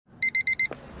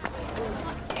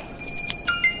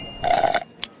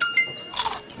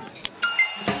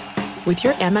With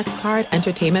your Amex card,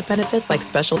 entertainment benefits like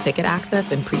special ticket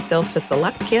access and pre-sales to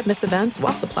select can't-miss events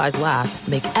while supplies last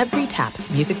make every tap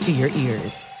music to your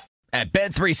ears. At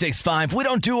Bet365, we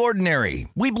don't do ordinary.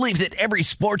 We believe that every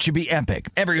sport should be epic.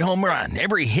 Every home run,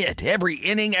 every hit, every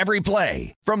inning, every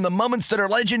play. From the moments that are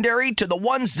legendary to the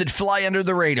ones that fly under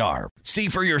the radar. See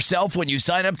for yourself when you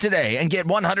sign up today and get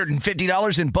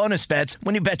 $150 in bonus bets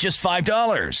when you bet just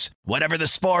 $5. Whatever the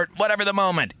sport, whatever the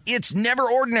moment, it's never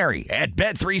ordinary at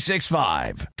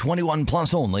Bet365. 21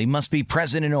 plus only. Must be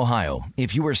present in Ohio.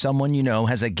 If you or someone you know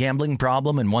has a gambling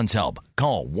problem and wants help,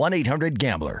 call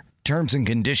 1-800-GAMBLER. Terms and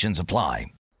conditions apply.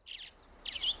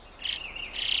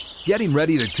 Getting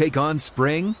ready to take on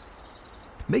spring?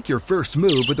 Make your first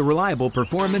move with the reliable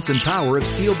performance and power of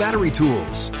Steel battery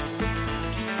tools.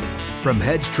 From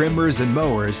hedge trimmers and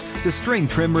mowers to string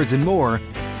trimmers and more,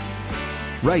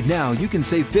 right now you can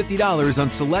save $50 on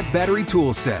select battery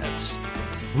tool sets.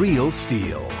 Real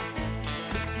Steel.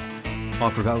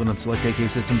 Offer valid on select AK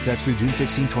system sets through June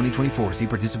 16, 2024. See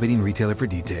participating retailer for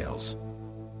details.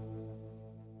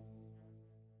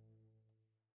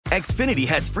 Xfinity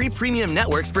has free premium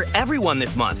networks for everyone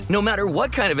this month, no matter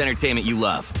what kind of entertainment you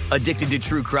love. Addicted to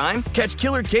true crime? Catch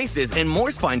killer cases and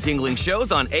more spine-tingling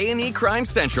shows on A&E Crime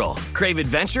Central. Crave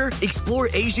adventure? Explore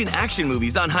Asian action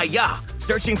movies on Hi-Ya.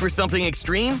 Searching for something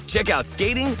extreme? Check out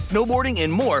skating, snowboarding,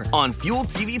 and more on Fuel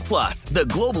TV Plus, the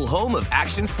global home of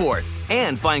action sports.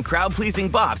 And find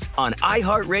crowd-pleasing bops on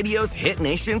iHeartRadio's Hit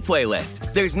Nation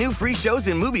playlist. There's new free shows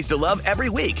and movies to love every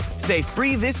week. Say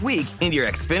free this week in your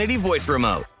Xfinity voice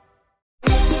remote.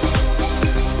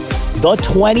 The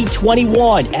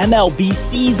 2021 MLB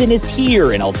season is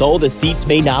here, and although the seats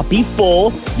may not be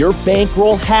full, your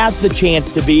bankroll has the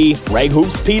chance to be. Greg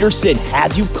Hoops Peterson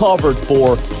has you covered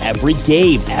for every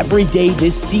game, every day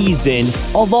this season,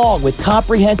 along with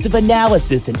comprehensive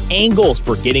analysis and angles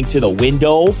for getting to the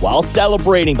window while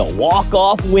celebrating the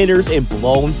walk-off winners and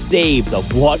blown saves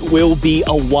of what will be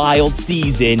a wild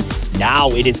season. Now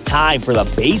it is time for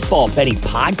the Baseball Betting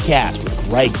Podcast with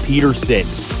Greg Peterson.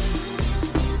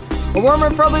 A warm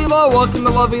and friendly hello, welcome to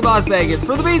lovely Las Vegas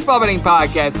for the Baseball Betting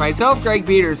Podcast. Myself, Greg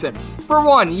Peterson. For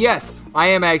one, yes, I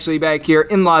am actually back here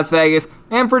in Las Vegas.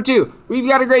 And for two, we've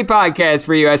got a great podcast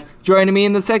for you guys. Joining me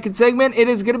in the second segment, it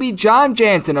is going to be John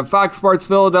Jansen of Fox Sports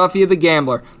Philadelphia, The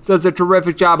Gambler. Does a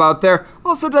terrific job out there.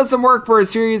 Also does some work for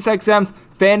SiriusXM's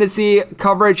fantasy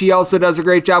coverage. He also does a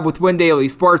great job with Win Daily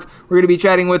Sports. We're going to be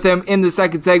chatting with him in the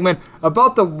second segment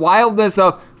about the wildness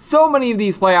of so many of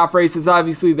these playoff races,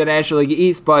 obviously the National League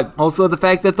East, but also the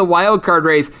fact that the wild card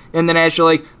race in the National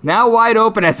League now wide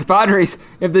open as the Padres.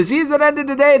 If the season ended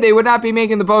today, they would not be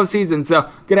making the postseason. So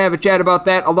going to have a chat about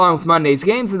that along with Monday's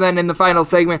games. And then in the final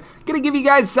segment, going to give you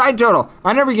guys a side total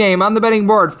on every game on the betting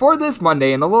board for this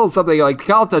Monday and a little something I like to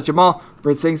call Touch 'em All.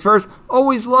 First things first,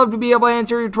 always love to be able to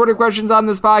answer your Twitter questions on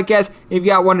this podcast. If you've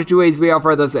got one or two ways to be able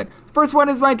to those in. First one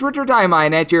is my Twitter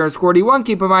timeline at JaronSquarty1.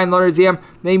 Keep in mind, letters EM,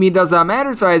 name does not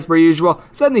matter, so as per usual,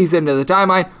 send these into the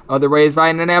timeline. Other ways,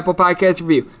 find an Apple Podcast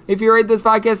review. If you rate this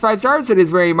podcast 5 stars, it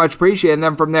is very much appreciated. And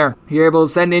then from there, you're able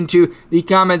to send into the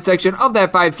comment section of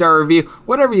that 5-star review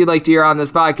whatever you'd like to hear on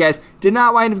this podcast. Did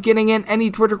not wind up getting in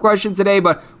any Twitter questions today,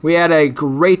 but we had a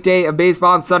great day of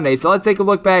baseball on Sunday, so let's take a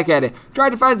look back at it. Try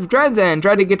to find some trends and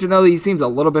try to get to know these teams a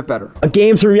little bit better.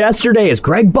 Games from yesterday is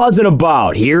Greg buzzing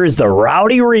about. Here is the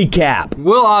rowdy recap.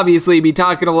 We'll obviously be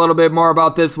talking a little bit more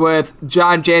about this with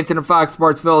John Jansen of Fox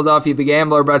Sports Philadelphia, The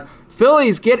Gambler, but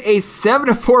Phillies get a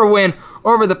 7-4 win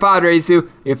over the Padres, who,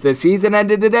 if the season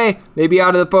ended today, they'd be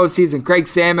out of the postseason. Craig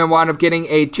Salmon wound up getting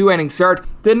a 2-inning start.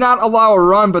 Did not allow a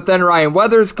run, but then Ryan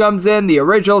Weathers comes in, the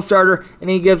original starter, and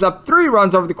he gives up 3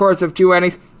 runs over the course of 2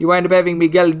 innings. You wind up having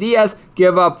Miguel Diaz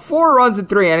give up 4 runs in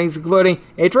 3 innings, including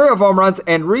a trio of home runs,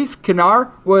 and Reese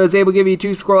Knar was able to give you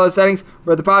 2 scoreless innings.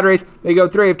 For the Padres, they go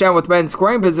 3 of 10 with men in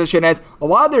scoring position, as a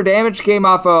lot of their damage came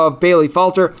off of Bailey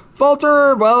Falter.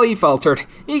 He faltered.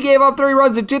 He gave up 3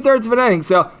 runs in 2/3 of an inning,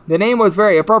 so the name was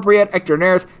very appropriate. Hector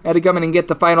Neris had to come in and get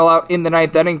the final out in the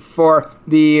 9th inning for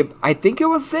the, I think it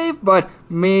was safe, but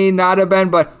may not have been.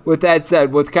 But with that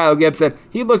said, with Kyle Gibson,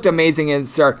 he looked amazing in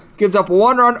his start. Gives up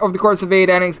 1 run over the course of 8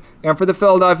 innings, and for the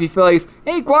Philadelphia Phillies,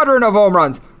 a quadrant of home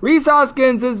runs. Rhys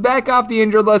Hoskins is back off the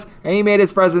injured list, and he made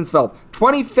his presence felt.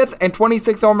 25th and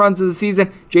 26th home runs of the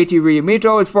season. JT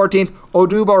Realmuto is 14th.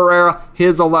 Odubel Herrera,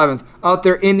 his 11th. Out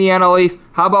there in the NL East,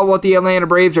 how about what the Atlanta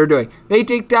Braves are doing? They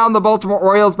take down the Baltimore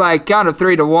Orioles by a count of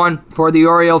 3-1. For the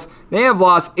Orioles, they have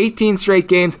lost 18 straight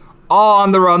games, all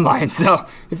on the run line. So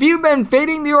if you've been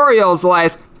fading the Orioles the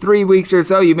last 3 weeks or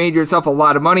so, you made yourself a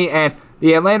lot of money, and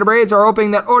The Atlanta Braves are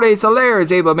hoping that Ode Soler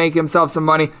is able to make himself some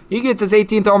money. He gets his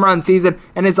 18th home run season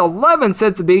and his 11th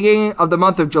since the beginning of the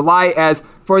month of July. As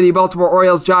for the Baltimore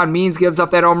Orioles, John Means gives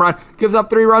up that home run, gives up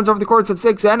 3 runs over the course of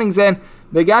 6 innings, and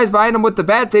the guys behind him with the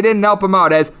bats, they didn't help him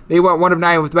out as they went 1 of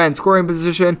 9 with men in scoring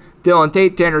position. Dylan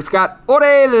Tate, Tanner Scott,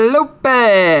 Ode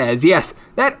Lopez. Yes,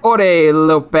 that Ode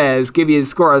Lopez give you the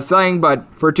score of slang,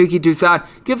 but for Touki Toussaint,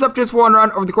 gives up just 1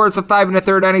 run over the course of 5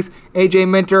 1/3 innings. AJ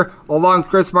Minter, along with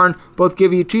Chris Martin, both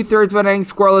give you 2/3 of an inning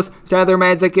scoreless. Tyler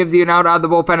Madzik gives you an out of the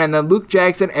bullpen, and then Luke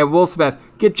Jackson and Will Smith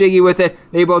get jiggy with it.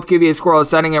 They both give you a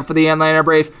scoreless inning, and for the Atlanta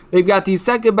Braves, they've got the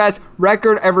second best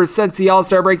record ever since the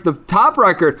All-Star break. The top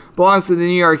record belongs to the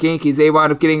New York Yankees. They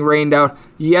wound up getting rained out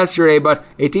yesterday, but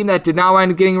a team that did not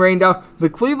wind up getting rained out, the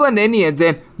Cleveland Indians,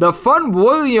 in the fun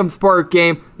Williamsport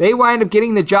game, they wind up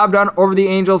getting the job done over the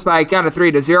Angels by a count of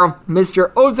 3-0.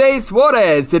 Mr. Jose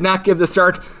Suarez did not give the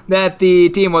start that the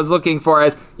team was looking for,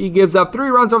 as he gives up 3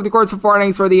 runs over the course of 4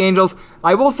 innings for the Angels.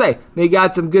 I will say, they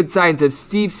got some good signs of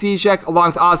Steve Cishek along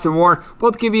with Austin Warren.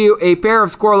 Both give you a pair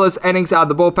of scoreless innings out of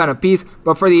the bullpen apiece,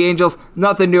 but for the Angels,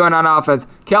 nothing doing on offense.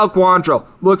 Cal Quantrill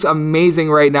looks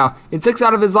amazing right now. In 6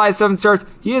 out of his last 7 starts,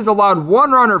 he has allowed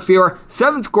 1 run or fewer,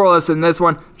 7 scoreless in this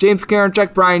one. James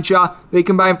Karinchak, Brian Shaw, they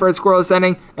combined for a scoreless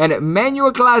inning, and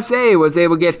Emmanuel Clase was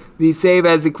able to get the save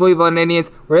as the Cleveland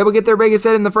Indians were able to get their biggest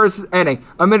hit in the first inning.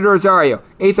 Amed Rosario,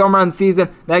 8th home run of the season,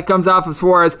 that comes off of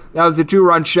Suarez. That was a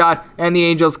 2-run shot, and the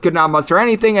Angels could not muster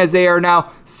anything, as they are now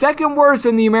second worst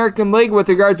in the American League with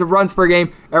regards to runs per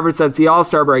game ever since the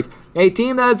All-Star break. A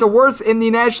team that is the worst in the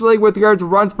National League with regards to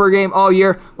runs per game all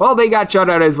year, well, they got shut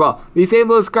out as well. The St.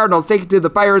 Louis Cardinals take it to the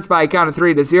Pirates by a count of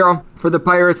 3-0. For the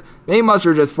Pirates, they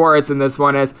muster just 4 hits in this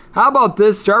one. As how about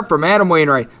this start from Adam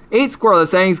Wainwright? 8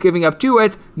 scoreless innings, giving up 2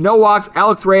 hits, no walks.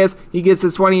 Alex Reyes, he gets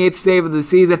his 28th save of the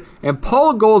season, and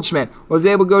Paul Goldschmidt was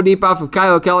able to go deep off of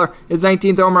Kyle Keller, his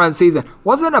 19th home run of the season.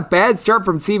 Wasn't a bad start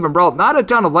from Steven Brault, not a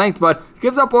ton of length, but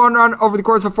gives up 1 run over the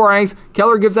course of 4 innings.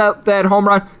 Keller gives up that home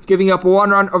run, giving up 1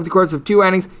 run over the course of 2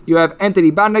 innings. You have Anthony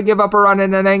Banda give up a run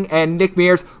in an inning, and Nick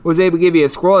Mears was able to give you a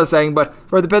scoreless inning. But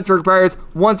for the Pittsburgh Pirates,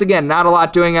 once again, not a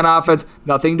lot doing on offense.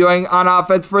 Nothing doing on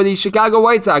offense for the Chicago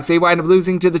White Sox. They wind up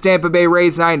losing to the Tampa Bay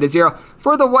Rays 9-0.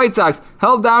 For the White Sox,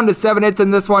 held down to 7 hits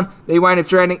in this one. They wind up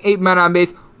stranding 8 men on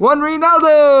base. One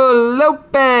Reynaldo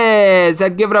Lopez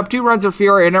had given up 2 runs or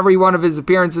fewer in every one of his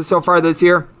appearances so far this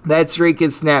year. That streak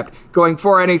is snapped, going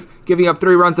 4 innings, giving up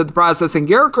 3 runs at the process. And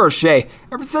Garrett Crochet,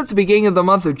 ever since the beginning of the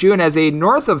month of June, has a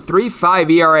north of 3.5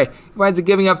 ERA. He winds up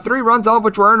giving up 3 runs, all of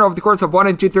which were earned over the course of 1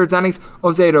 2/3 innings.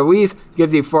 Jose Ruiz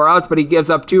gives you 4 outs, but he gives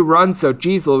up 2 runs, so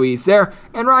geez Louise there.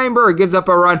 And Ryan Burr gives up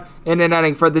a run in an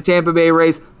inning for the Tampa Bay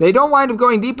Rays. They don't wind up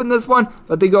going deep in this one,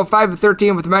 but they go 5 of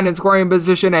 13 with men in scoring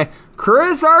position, and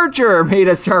Chris Archer made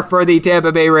a start for the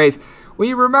Tampa Bay Rays.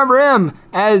 We remember him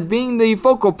as being the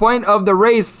focal point of the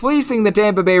Rays fleecing the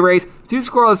Tampa Bay Rays. 2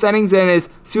 scoreless innings and his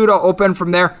pseudo open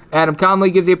from there. Adam Conley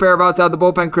gives you a pair of outs out of the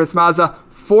bullpen. Chris Mazza,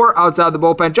 4 outs out of the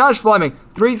bullpen. Josh Fleming,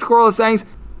 3 scoreless innings.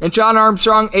 And Sean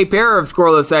Armstrong, a pair of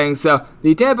scoreless innings. So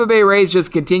the Tampa Bay Rays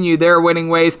just continue their winning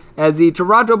ways, as the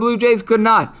Toronto Blue Jays could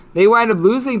not. They wind up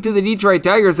losing to the Detroit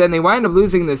Tigers, and they wind up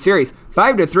losing the series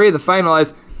 5-3 the final,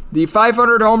 as the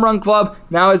 500 home run club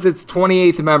now is its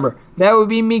 28th member. That would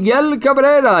be Miguel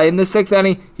Cabrera in the 6th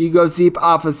inning. He goes deep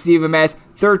off of Steven Matz,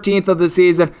 13th of the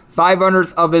season,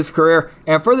 500th of his career.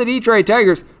 And for the Detroit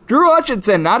Tigers, Drew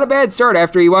Hutchinson, not a bad start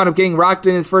after he wound up getting rocked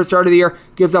in his first start of the year.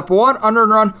 Gives up 1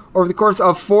 unearned run over the course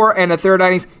of 4 1/3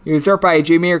 innings. He was hurt by a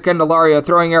Jameer Candelario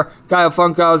throwing error. Kyle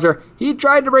Funkhauser, he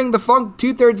tried to bring the funk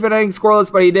 2/3 of an inning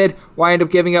scoreless, but he did wind up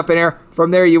giving up an error.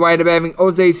 From there, you wind up having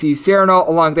Jose C. Serrano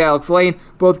along with Alex Lane.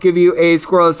 Both give you a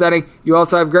scoreless inning. You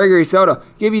also have Gregory Soto.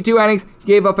 Give you 2 innings. He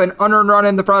gave up an unearned run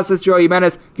in the process. Joey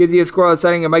Menes gives you a scoreless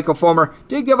inning, and Michael Fulmer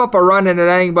did give up a run in an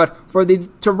inning, but for the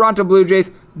Toronto Blue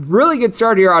Jays, really good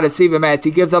start here out of Steven Matz.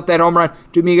 He gives up that home run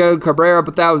to Miguel Cabrera,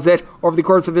 but that was it. Over the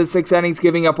course of his 6 innings,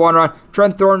 giving up 1 run.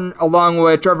 Trent Thornton along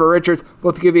with Trevor Richards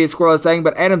both give you a scoreless inning,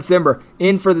 but Adam Simber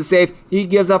in for the save. He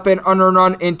gives up an unearned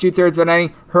run in 2/3 of an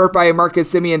inning, hurt by a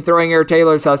Marcus Semien throwing error.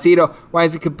 Taylor Salcido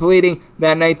winds up completing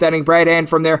that 9th inning. Brad Hand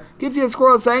from there gives you a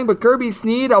scoreless inning, but Kirby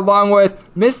Snead along with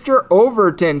Mr.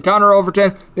 Overton, Connor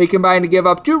Overton, they combine to give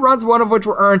up 2 runs, 1 of which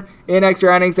were earned in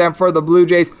extra innings. And for the Blue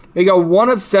Jays, they go 1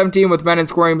 of 17 with men in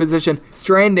scoring position,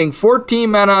 stranding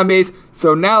 14 men on base.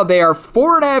 So now they are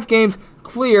 4.5 games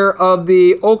clear of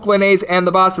the Oakland A's and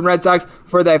the Boston Red Sox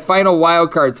for that final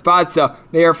wild card spot. So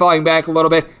they are falling back a little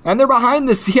bit, and they're behind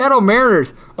the Seattle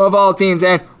Mariners of all teams.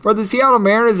 And For the Seattle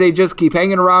Mariners, they just keep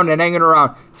hanging around and hanging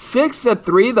around.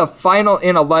 6-3, the final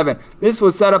in 11. This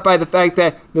was set up by the fact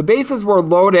that the bases were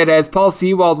loaded as Paul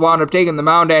Sewald wound up taking the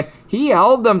mound, and he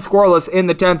held them scoreless in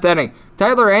the 10th inning.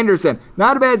 Tyler Anderson,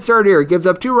 not a bad start here. Gives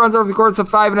up 2 runs over the course of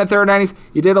 5 1/3 innings.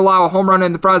 He did allow a home run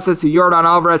in the process to Yordan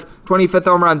Alvarez, 25th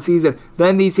home run season.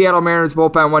 Then the Seattle Mariners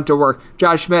bullpen went to work.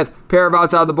 Josh Smith, pair of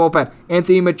outs out of the bullpen.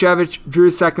 Anthony Machevich,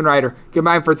 Drew's second rider,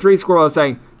 combined for 3 scoreless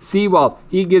innings. Sewald,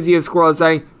 he gives you a scoreless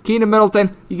inning. Keenan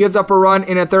Middleton, he gives up a run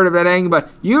in a third of an inning,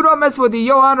 but you don't mess with the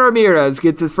Yohan Ramirez.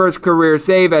 Gets his first career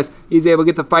save as he's able to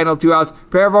get the final 2 outs.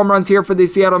 Pair of home runs here for the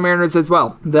Seattle Mariners as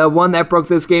well. The one that broke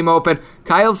this game open,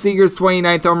 Kyle Seager's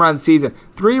 29th home run season.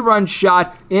 3-run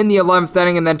shot in the 11th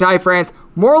inning, and then Ty France,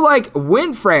 more like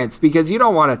win France, because you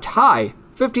don't want to tie.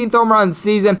 15th home run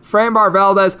season. Framber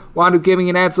Valdez wound up giving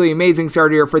an absolutely amazing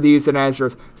start here for the Houston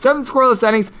Astros. 7 scoreless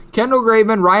innings. Kendall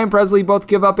Graveman, Ryan Presley both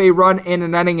give up a run in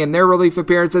an inning in their relief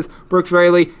appearances. Brooks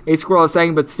Raley, a scoreless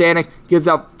inning, but Stanek gives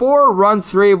up 4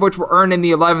 runs, 3 of which were earned in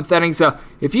the 11th inning. So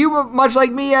if you, much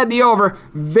like me, had the over,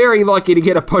 very lucky to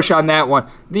get a push on that one.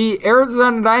 The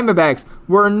Arizona Diamondbacks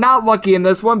were not lucky in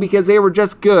this one because they were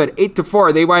just good.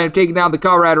 8-4. They wind up taking down the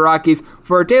Colorado Rockies.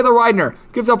 For Taylor Widener,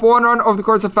 gives up 1 run over the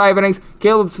course of 5 innings.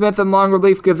 Caleb Smith in long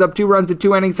relief gives up 2 runs in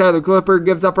 2 innings. Tyler Clipper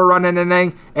gives up a run in an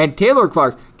inning. And Taylor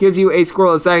Clark gives you a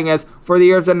scoreless inning as for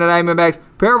the Arizona Diamondbacks.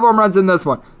 Pair of home runs in this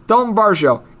one. Dalton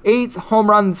Varsho, 8th home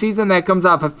run of the season. That comes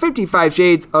off of 55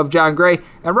 Shades of John Gray.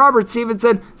 And Robert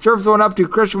Stevenson serves one up to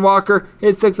Christian Walker,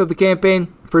 his 6th of the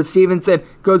campaign. For Stevenson,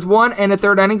 goes 1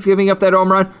 1/3 innings, giving up that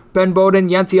home run. Ben Bowden,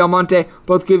 Yancy Almonte,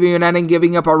 both giving you an inning,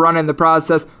 giving up a run in the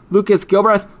process. Lucas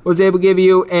Gilbreth was able to give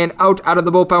you an out of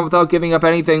the bullpen without giving up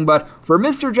anything. But for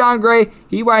Mr. John Gray,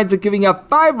 he winds up giving up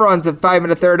 5 runs in 5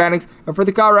 1/3 innings. And for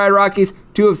the Colorado Rockies,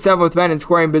 2 of 7 with men in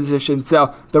scoring position. So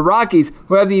the Rockies,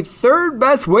 who have the 3rd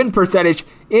best win percentage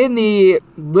in the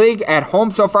league at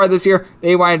home so far this year,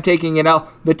 they wind up taking an L.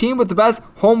 The team with the best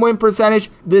home win percentage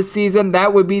this season,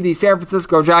 that would be the San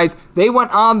Francisco Giants. They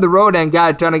went on the road and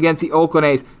got it done against the Oakland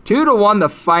A's. 2-1 the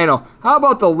final. How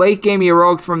about the late game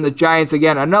heroics from the Giants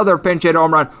again? Another pinch hit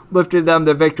home run lifted them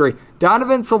to victory.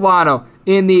 Donovan Solano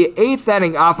in the 8th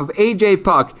inning off of A.J.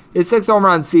 Puck, his 6th home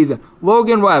run season.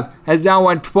 Logan Webb has now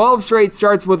won 12 straight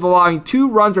starts with allowing 2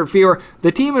 runs or fewer.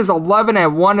 The team is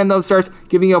 11-1 in those starts,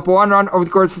 giving up 1 run over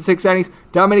the course of 6 innings.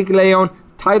 Dominic Leon,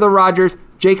 Tyler Rogers,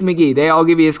 Jake McGee, they all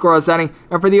give you a scoreless inning.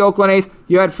 And for the Oakland A's,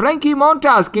 you had Frankie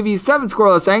Montas give you 7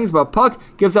 scoreless innings, but Puck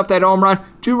gives up that home run,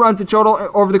 2 runs in total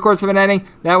over the course of an inning.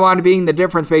 That wound up being the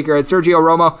difference maker as Sergio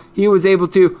Romo, he was able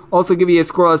to also give you a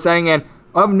scoreless inning. And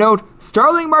of note,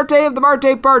 Starling Marte of the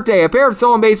Marte Parte, a pair of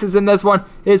stolen bases in this one,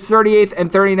 his 38th and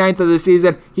 39th of the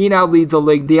season. He now leads the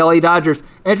league. The LA Dodgers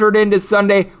entered into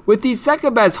Sunday with the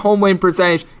 2nd best home win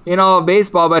percentage in all of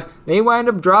baseball, but they wind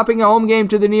up dropping a home game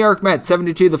to the New York Mets,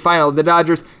 7-2 the final. The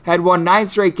Dodgers had won 9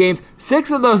 straight games,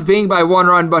 6 of those being by 1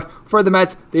 run, but for the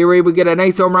Mets, they were able to get a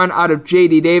nice home run out of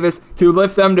J.D. Davis to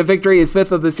lift them to victory, his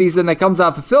 5th of the season. That comes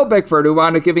off of Phil Bickford, who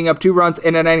wound up giving up 2 runs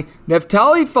in an inning.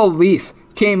 Neftali Feliz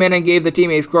came in and gave the team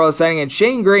a scoreless inning, and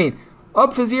Shane Green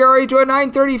ups his ERA to a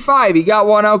 9.35. He got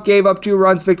 1 out, gave up 2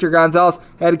 runs. Victor Gonzalez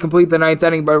had to complete the 9th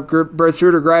inning, but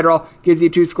Bersuter Gradwell gives you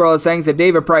 2 scoreless innings. And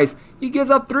David Price, he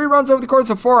gives up 3 runs over the course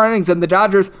of 4 innings, and the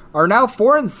Dodgers are now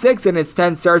 4-6 in its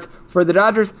 10 starts. For the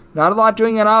Dodgers, not a lot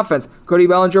doing on offense. Cody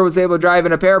Bellinger was able to drive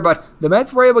in a pair, but the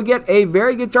Mets were able to get a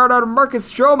very good start out of Marcus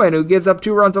Stroman, who gives up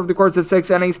 2 runs over the course of 6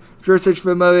 innings. Jurisic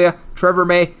Familia, Trevor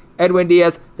May, Edwin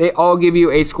Diaz, they all give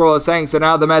you a scoreless inning. So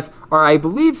now the Mets are, I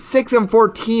believe,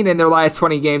 6-14 in their last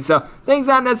 20 games. So things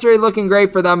not necessarily looking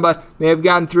great for them, but they have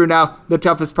gotten through now the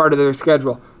toughest part of their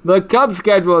schedule. The Cubs'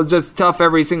 schedule is just tough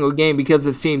every single game because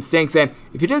this team stinks. And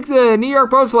if you took the New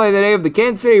York Post play today of the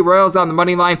Kansas City Royals on the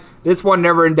money line, this one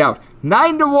never in doubt.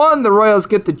 9-1, the Royals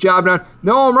get the job done.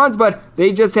 No home runs, but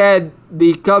they just had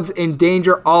the Cubs in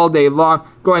danger all day long,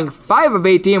 going 5 of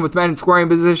 18 with men in scoring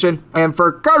position. And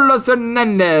for Carlos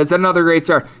Hernandez, another great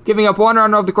start, giving up 1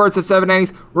 run over the course of 7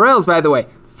 innings. Royals, by the way,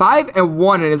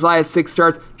 5-1 in his last 6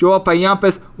 starts. Joel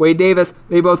Payampas, Wade Davis,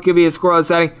 they both give you a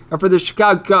scoreless inning. And for the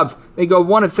Chicago Cubs, they go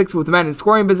 1 of 6 with men in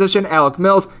scoring position. Alec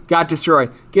Mills got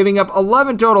destroyed, giving up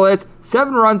 11 total hits,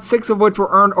 7 runs, 6 of which were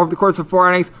earned over the course of 4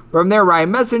 innings. From there,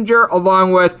 Ryan Messenger,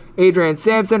 along with Adrian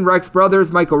Sampson, Rex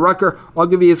Brothers, Michael Rucker, I'll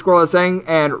give you a scoreless inning,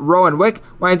 and Rowan Wick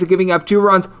winds up giving up 2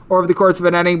 runs over the course of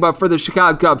an inning. But for the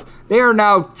Chicago Cubs, they are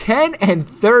now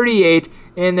 10-38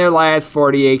 in their last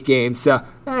 48 games. So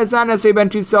that has not necessarily been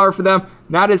too stellar for them.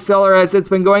 Not as stellar as it's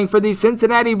been going for the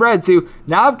Cincinnati Reds, who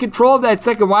now have control of that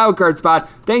second wildcard spot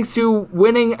thanks to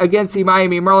winning against the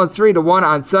Miami Marlins 3-1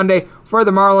 on Sunday. For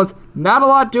the Marlins, not a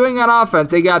lot doing on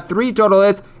offense. They got 3 total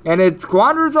hits, and it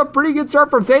squanders a pretty good start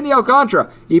from Sandy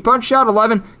Alcantara. He punched out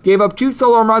 11, gave up 2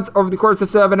 solo home runs over the course of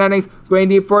 7 innings, going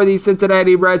deep for the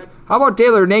Cincinnati Reds. How about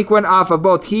Taylor Naquin off of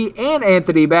both he and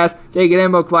Anthony Bass, taking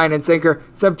in hook, line, and sinker.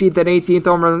 17th and 18th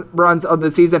home runs of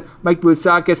the season. Mike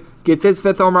Bousakis gets his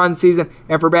 5th home run of the season,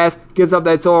 and for Bass, gives up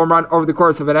that solo home run over the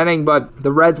course of an inning, but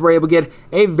the Reds were able to get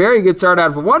a very good start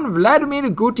out of one Vladimir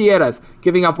Gutierrez,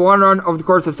 giving up 1 run over the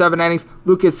course of 7 innings.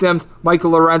 Lucas Sims,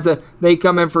 Michael Lorenza, they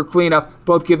come in for cleanup,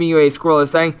 both giving you a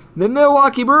scoreless inning. The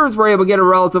Milwaukee Brewers were able to get a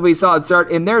relatively solid start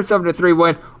in their 7-3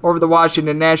 win over the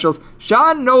Washington Nationals.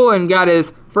 Sean Nolan got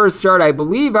his first start, I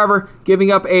believe, ever,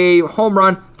 giving up a home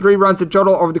run, 3 runs in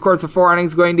total over the course of 4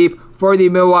 innings, going deep for the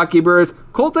Milwaukee Brewers.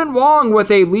 Colton Wong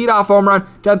with a leadoff home run,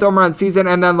 10th home run of the season,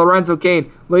 and then Lorenzo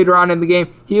Cain later on in the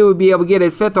game, he would be able to get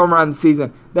his 5th home run of the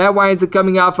season. That winds up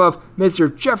coming off of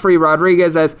Mr. Jeffrey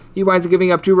Rodriguez, as he winds up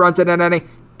giving up 2 runs in an inning.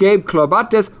 Gabe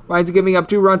Klobatis winds up giving up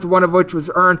 2 runs, one of which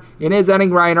was earned in his inning.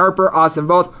 Ryan Harper, Austin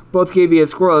both gave you a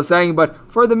scoreless inning, but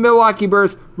for the Milwaukee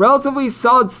Brewers, relatively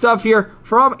solid stuff here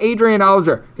from Adrian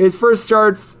Hauser. His first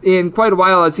start in quite a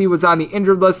while, as he was on the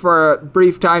injured list for a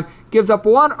brief time. Gives up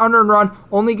 1 unearned run,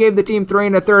 only gave the team 3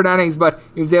 1/3 innings, but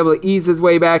he was able to ease his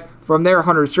way back from there.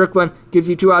 Hunter Strickland gives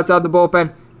you 2 outs out of the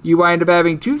bullpen. You wind up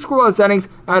having 2 scoreless innings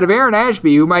out of Aaron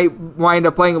Ashby, who might wind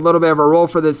up playing a little bit of a role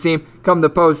for this team come the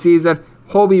postseason.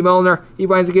 Holby Milner, he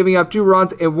winds up giving up 2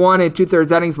 runs in 1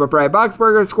 2/3 innings, but Brad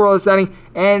Boxberger scoreless inning,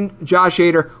 and Josh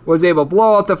Hader was able to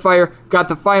blow out the fire, got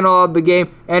the final of the game,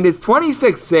 and his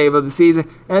 26th save of the season,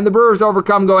 and the Brewers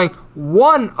overcome going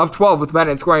 1 of 12 with men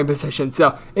in scoring position,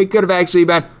 so it could have actually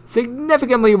been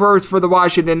significantly worse for the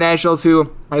Washington Nationals,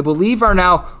 who I believe are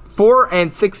now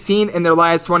 4-16 in their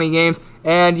last 20 games,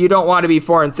 and you don't want to be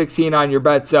 4-16 on your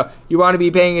bets, so you want to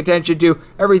be paying attention to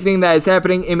everything that is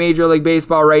happening in Major League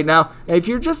Baseball right now. And if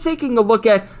you're just taking a look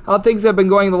at how things have been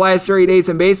going the last 30 days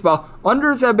in baseball,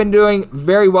 unders have been doing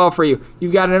very well for you.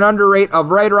 You've got an under rate of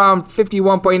right around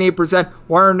 51.8%,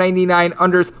 199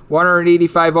 unders,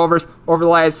 185 overs over the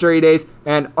last 30 days,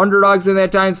 and underdogs in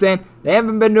that time span, they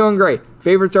haven't been doing great.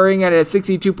 Favorites are hitting at a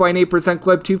 62.8%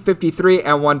 clip, 253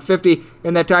 and 150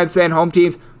 in that time span. Home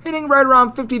teams hitting right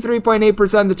around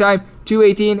 53.8% of the time,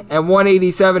 218 and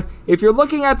 187. If you're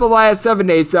looking at the last 7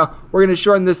 days, so we're going to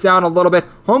shorten this down a little bit.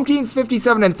 Home teams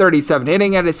 57 and 37,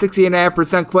 hitting at a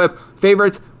 60.5% clip.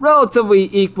 Favorites relatively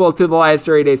equal to the last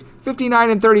 30 days. 59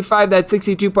 and 35, that's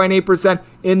 62.8%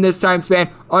 in this time span.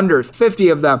 Unders, 50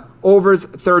 of them. Overs,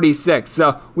 36.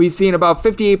 So we've seen about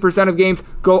 58% of games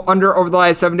go under over the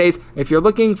last 7 days. If you're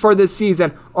looking for this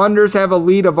season, unders have a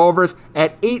lead of overs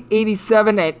at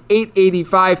 887 and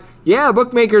 885. Yeah,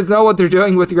 bookmakers know what they're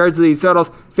doing with regards to these totals.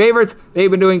 Favorites,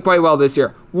 they've been doing quite well this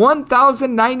year.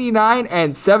 1,099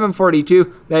 and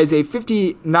 742. That is a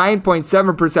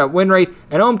 59.7% win rate.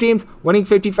 And home teams winning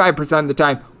 55% of the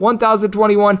time.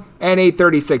 1,021 and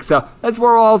 836. So that's what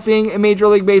we're all seeing in Major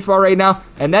League Baseball right now.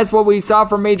 And that's what we saw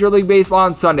from Major League Baseball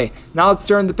on Sunday. Now let's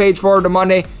turn the page forward to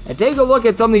Monday and take a look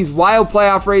at some of these wild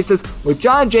playoff races with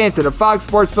John Jansen of Fox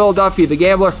Sports Philadelphia, the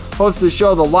Gambler, hosts the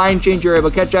show The Line Change. You're able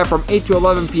to catch that from 8 to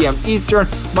 11 p.m. Eastern,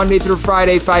 Monday through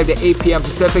Friday, 5 to 8 p.m.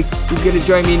 Pacific. He's going to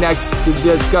join me next to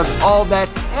discuss all that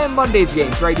and Monday's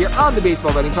games right here on the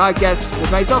Baseball Betting Podcast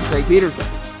with myself, Greg Peterson.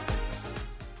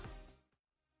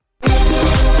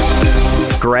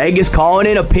 Greg is calling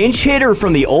in a pinch hitter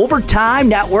from the Overtime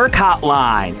Network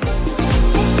hotline.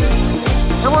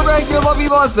 And we're back here in lovely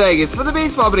Las Vegas for the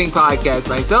Baseball Betting Podcast.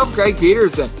 Myself, Greg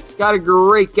Peterson. Got a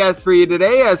great guest for you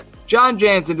today, as John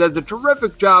Jansen does a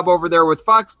terrific job over there with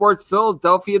Fox Sports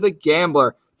Philadelphia, the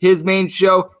Gambler. His main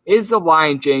show is The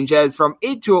Line Change, as from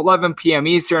 8 to 11 p.m.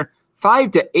 Eastern,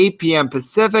 5 to 8 p.m.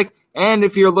 Pacific. And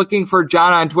if you're looking for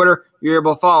John on Twitter, you're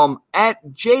able to follow him at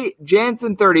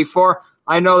JJansen34.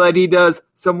 I know that he does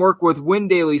some work with Win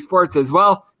Daily Sports as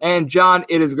well. And John,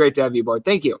 it is great to have you aboard.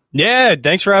 Thank you. Yeah,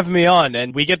 thanks for having me on.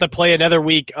 And we get to play another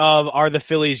week of Are the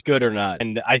Phillies Good or Not?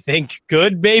 And I think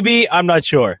good, maybe. I'm not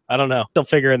sure. I don't know. Still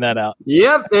figuring that out.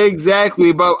 Yep,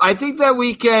 exactly. But I think that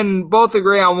we can both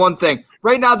agree on one thing.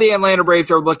 Right now, the Atlanta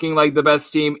Braves are looking like the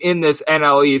best team in this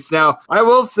NL East. Now, I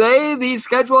will say the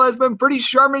schedule has been pretty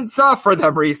sharp and soft for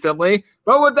them recently.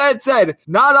 But with that said,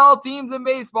 not all teams in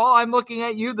baseball, I'm looking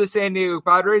at you, the San Diego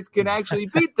Padres, can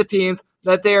actually beat the teams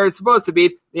that they are supposed to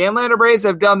beat. The Atlanta Braves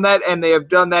have done that, and they have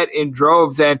done that in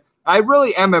droves. And I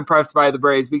really am impressed by the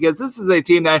Braves, because this is a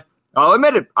team that, I'll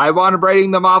admit it, I wound up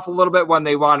writing them off a little bit when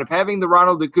they wound up having the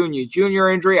Ronald Acuna Jr.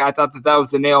 injury. I thought that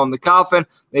was the nail in the coffin.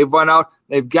 They've went out,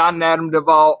 they've gotten Adam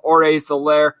Duvall, Jorge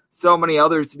Soler, so many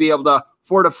others to be able to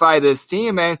fortify this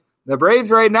team. And The Braves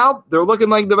right now, they're looking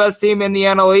like the best team in the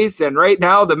NL East, and right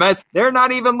now the Mets, they're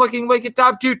not even looking like a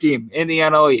top 2 team in the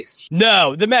NL East.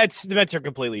 No, the Mets are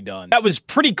completely done. That was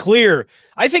pretty clear,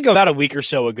 I think, about a week or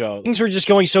so ago. Things were just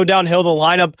going so downhill. The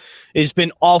lineup has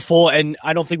been awful, and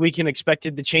I don't think we can expect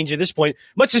it to change at this point.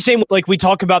 Much the same like we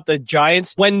talk about the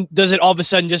Giants. When does it all of a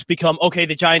sudden just become, okay,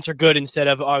 the Giants are good instead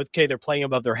of, okay, they're playing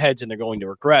above their heads and they're going to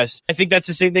regress? I think that's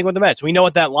the same thing with the Mets. We know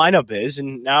what that lineup is,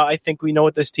 and now I think we know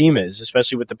what this team is,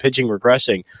 especially with the pitching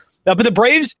regressing. But the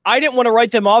Braves, I didn't want to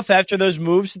write them off after those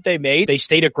moves that they made. They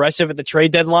stayed aggressive at the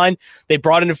trade deadline. They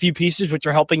brought in a few pieces, which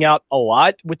are helping out a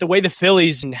lot with the way the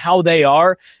Phillies and how they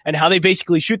are and how they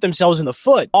basically shoot themselves in the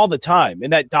foot all the time.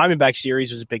 And that Diamondback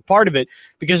series was a big part of it,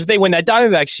 because if they win that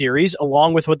Diamondback series,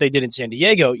 along with what they did in San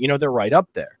Diego, they're right up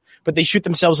there. But they shoot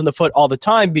themselves in the foot all the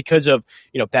time because of,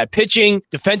 bad pitching,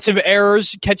 defensive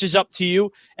errors catches up to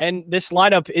you, and this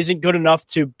lineup isn't good enough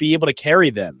to be able to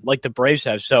carry them like the Braves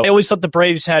have. So I always thought the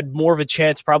Braves had more of a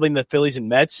chance probably than the Phillies and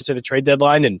Mets to the trade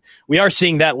deadline, and we are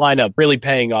seeing that lineup really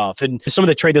paying off, and some of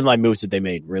the trade deadline moves that they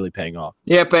made really paying off.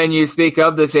 Yep, and you speak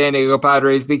of the San Diego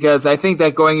Padres, because I think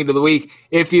that going into the week,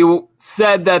 if you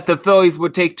said that the Phillies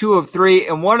would take 2 of 3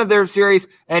 in one of their series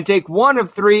and take 1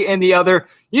 of 3 in the other,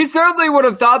 you certainly would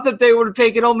have thought that they would have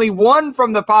taken only 1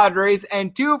 from the Padres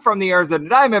and 2 from the Arizona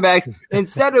Diamondbacks.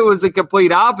 Instead, it was a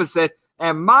complete opposite.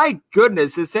 And my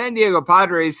goodness, the San Diego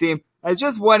Padres team has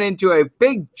just went into a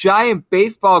big, giant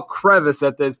baseball crevice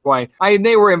at this point.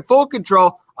 They were in full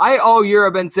control. I all year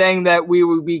have been saying that we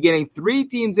would be getting 3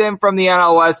 teams in from the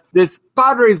NL West. This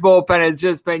Padres bullpen has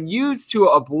just been used to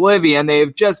oblivion. They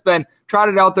have just been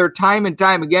trotted out there time and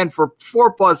time again for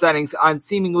 4+ innings on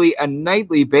seemingly a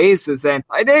nightly basis. And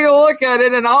I take a look at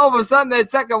it, and all of a sudden that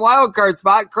second wild card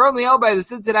spot, currently held by the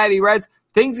Cincinnati Reds,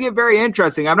 things get very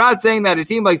interesting. I'm not saying that a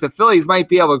team like the Phillies might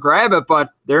be able to grab it, but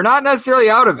they're not necessarily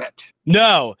out of it.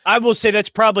 No, I will say that's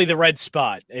probably the Reds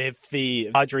spot if the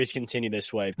Padres continue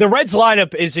this way. The Reds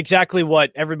lineup is exactly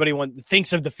what everybody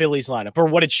thinks of the Phillies lineup, or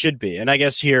what it should be. And I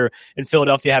guess here in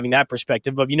Philadelphia, having that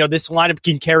perspective of, this lineup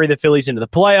can carry the Phillies into the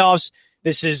playoffs.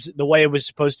 This is the way it was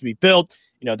supposed to be built,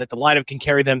 that the lineup can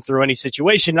carry them through any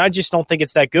situation. And I just don't think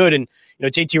it's that good. And,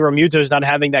 JT Realmuto is not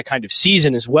having that kind of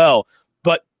season as well.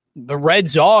 But the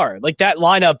Reds are. Like, that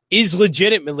lineup is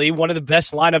legitimately one of the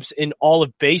best lineups in all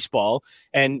of baseball,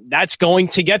 and that's going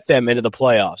to get them into the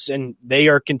playoffs. And they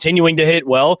are continuing to hit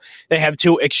well. They have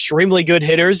 2 extremely good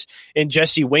hitters in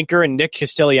Jesse Winker and Nick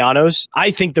Castellanos. I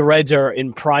think the Reds are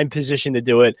in prime position to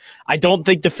do it. I don't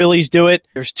think the Phillies do it.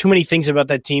 There's too many things about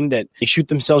that team that they shoot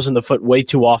themselves in the foot way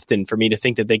too often for me to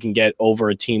think that they can get over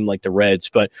a team like the Reds.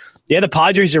 But yeah, the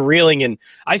Padres are reeling, and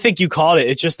I think you called it.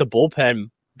 It's just the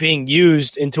bullpen being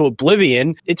used into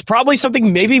oblivion. It's probably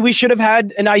something maybe we should have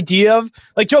had an idea of.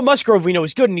 Like, Joe Musgrove, we know,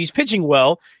 is good and he's pitching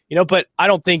well, but I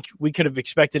don't think we could have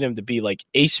expected him to be like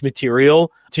ace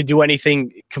material to do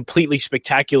anything completely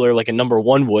spectacular like a number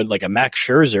 1 would, like a Max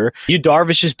Scherzer. Yu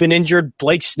Darvish has been injured.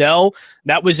 Blake Snell,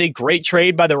 that was a great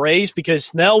trade by the Rays, because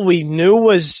Snell we knew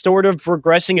was sort of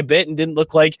regressing a bit and didn't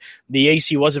look like the ace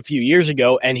he was a few years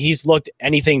ago, and he's looked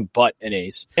anything but an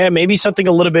ace. Yeah, maybe something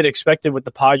a little bit expected with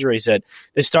the Padres, that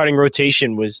the starting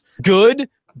rotation was good,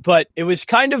 but it was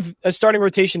kind of a starting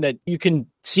rotation that you can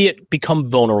see it become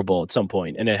vulnerable at some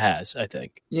point, and it has, I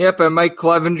think. Yep, and Mike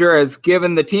Clevenger has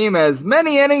given the team as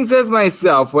many innings as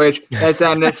myself, which that's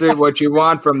not necessarily what you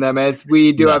want from them, as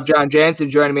we do have John Jansen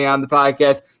joining me on the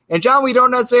podcast. And John, we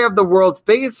don't necessarily have the world's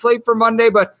biggest slate for Monday,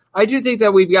 but I do think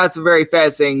that we've got some very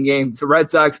fascinating games. The Red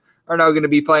Sox are now going to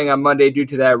be playing on Monday due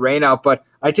to that rainout, but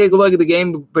I take a look at the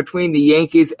game between the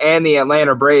Yankees and the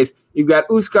Atlanta Braves. You've got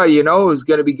Uska, who's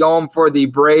going to be going for the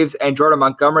Braves, and Jordan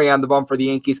Montgomery on the bump for the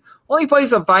Yankees. Only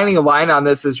place I'm finding a line on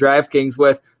this is DraftKings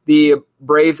with the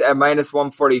Braves at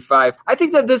 -145. I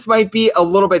think that this might be a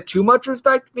little bit too much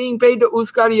respect being paid to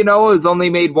Uska, who's only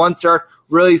made 1 start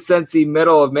really since the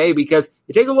middle of May, because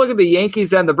you take a look at the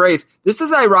Yankees and the Braves. This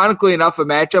is ironically enough a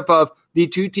matchup of the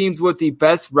 2 teams with the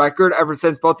best record ever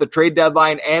since both the trade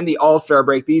deadline and the All-Star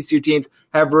break. These 2 teams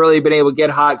have really been able to get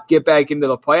hot, get back into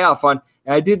the playoff hunt.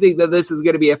 And I do think that this is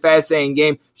going to be a fascinating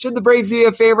game. Should the Braves be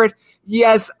a favorite?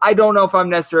 Yes. I don't know if I'm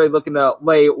necessarily looking to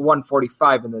lay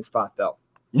 145 in this spot, though.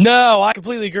 No, I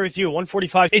completely agree with you.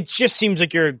 145. It just seems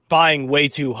like you're buying way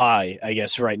too high, I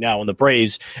guess, right now on the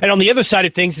Braves. And on the other side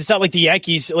of things, it's not like the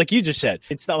Yankees, like you just said,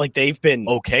 it's not like they've been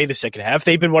okay the second half.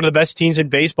 They've been one of the best teams in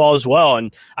baseball as well.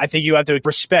 And I think you have to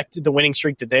respect the winning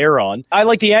streak that they're on. I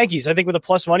like the Yankees. I think with the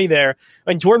plus money there,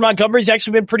 and Jordan Montgomery's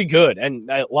actually been pretty good. And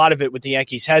a lot of it with the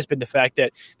Yankees has been the fact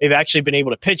that they've actually been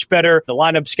able to pitch better. The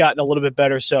lineup's gotten a little bit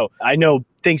better. So I know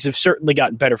things have certainly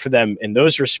gotten better for them in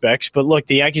those respects. But look,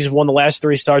 the Yankees have won the last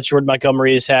 3 starts Jordan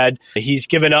Montgomery has had. He's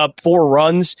given up 4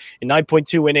 runs in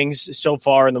 9.2 innings so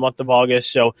far in the month of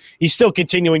August. So he's still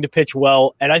continuing to pitch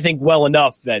well, and I think well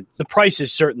enough that the price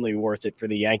is certainly worth it for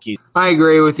the Yankees. I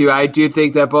agree with you. I do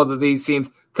think that both of these teams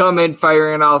come in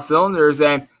firing on all cylinders,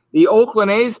 and the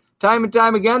Oakland A's, time and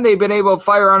time again, they've been able to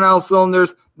fire on all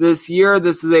cylinders this year.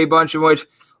 This is a bunch in which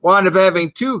wound up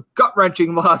having 2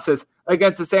 gut-wrenching losses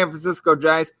against the San Francisco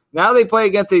Giants. Now they play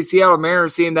against a Seattle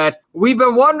Mariners team that we've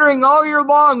been wondering all year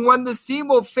long when this team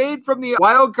will fade from the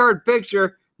wild card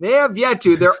picture. They have yet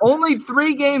to. They're only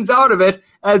 3 games out of it,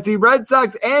 as the Red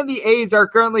Sox and the A's are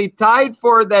currently tied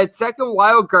for that second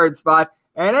wild card spot.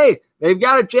 And hey, they've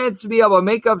got a chance to be able to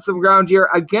make up some ground here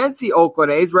against the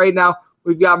Oakland A's. Right now,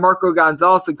 we've got Marco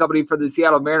Gonzalez and company for the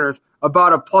Seattle Mariners,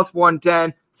 about a plus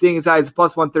 110, seeing as high as a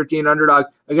plus 113 underdog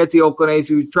against the Oakland A's,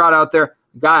 who trot out there.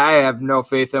 Guy I have no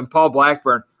faith in, Paul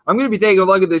Blackburn. I'm going to be taking a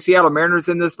look at the Seattle Mariners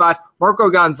in this spot. Marco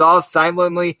Gonzalez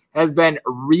silently has been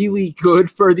really good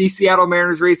for the Seattle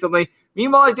Mariners recently.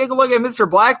 Meanwhile, I take a look at Mr.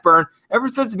 Blackburn. Ever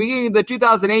since the beginning of the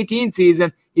 2018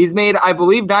 season, he's made, I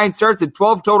believe, 9 starts and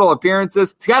 12 total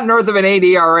appearances. He's got north of an 8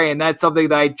 ERA, and that's something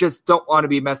that I just don't want to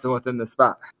be messing with in this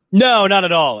spot. No, not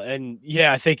at all. And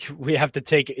yeah, I think we have to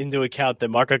take into account that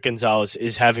Marco Gonzalez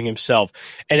is having himself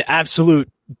an absolute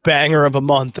banger of a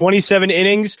month. 27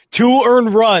 innings, 2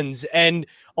 earned runs, and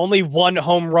only 1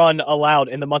 home run allowed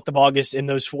in the month of August in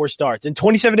those 4 starts. In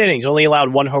 27 innings, only allowed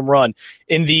 1 home run.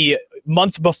 In the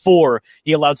month before,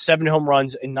 he allowed 7 home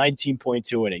runs in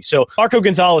 19.2 innings. So Marco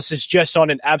Gonzalez is just on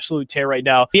an absolute tear right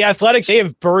now. The Athletics, they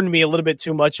have burned me a little bit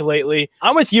too much lately.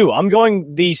 I'm with you. I'm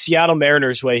going the Seattle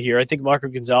Mariners way here. I think Marco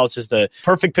Gonzalez is the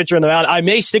perfect pitcher on the mound. I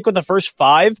may stick with the first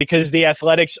 5 because the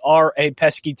Athletics are a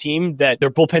pesky team that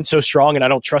their bullpen's so strong, and I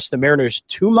don't trust the Mariners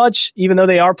too much, even though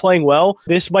they are playing well.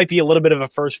 This might be a little bit of a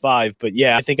first 5, but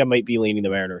yeah, I think I might be leaning the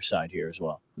Mariners side here as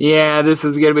well. Yeah, this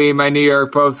is going to be my New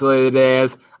York Post play of the day,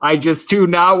 as I just do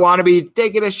not want to be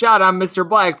taking a shot on Mr.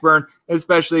 Blackburn,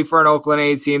 especially for an Oakland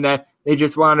A's team that they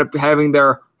just wound up having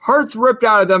their hearts ripped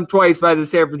out of them twice by the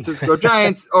San Francisco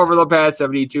Giants over the past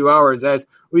 72 hours, as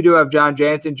we do have John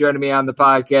Jansen joining me on the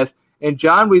podcast. And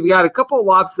John, we've got a couple of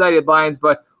lopsided lines,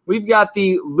 but we've got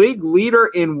the league leader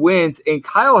in wins in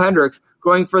Kyle Hendricks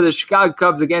going for the Chicago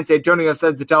Cubs against Antonio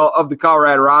Senzatella of the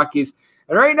Colorado Rockies.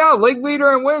 And right now, league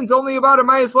leader in wins, only about a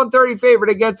minus 130 favorite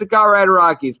against the Colorado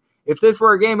Rockies. If this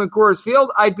were a game in Coors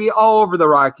Field, I'd be all over the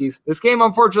Rockies. This game,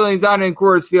 unfortunately, is not in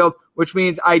Coors Field, which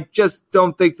means I just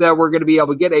don't think that we're going to be able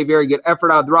to get a very good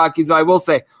effort out of the Rockies. I will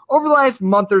say, over the last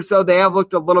month or so, they have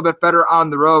looked a little bit better on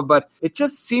the road, but it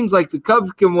just seems like the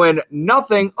Cubs can win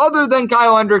nothing other than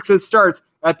Kyle Hendricks' starts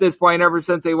at this point, ever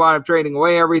since they wound up trading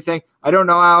away everything. I don't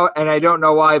know how, and I don't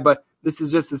know why, but this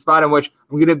is just a spot in which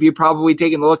I'm going to be probably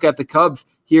taking a look at the Cubs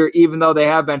here, even though they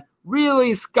have been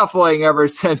really scuffling ever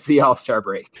since the All-Star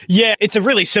break. Yeah, it's a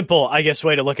really simple, I guess,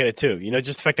 way to look at it too.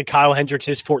 Just the fact that Kyle Hendricks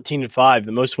is 14-5,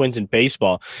 the most wins in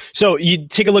baseball. So you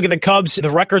take a look at the Cubs, the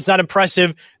record's not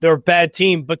impressive. They're a bad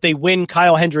team, but they win.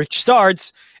 Kyle Hendricks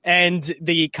starts, and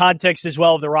the context as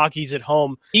well of the Rockies at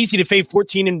home. Easy to fade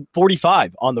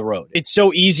 14-45 on the road. It's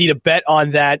so easy to bet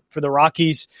on that for the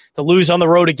Rockies to lose on the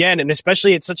road again, and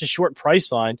especially at such a short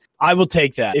price line. I will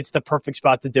take that. It's the perfect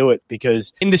spot to do it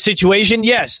because in the situation,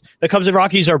 yes, the Cubs and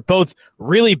Rockies are both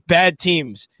really bad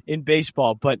teams in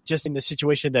baseball, but just in the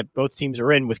situation that both teams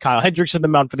are in with Kyle Hendricks on the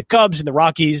mound for the Cubs and the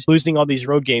Rockies losing all these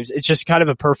road games, it's just kind of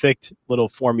a perfect little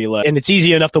formula. And it's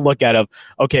easy enough to look at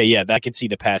okay, yeah, I can see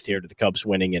the path here to the Cubs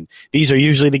winning. And these are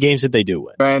usually the games that they do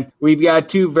win. And we've got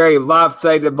 2 very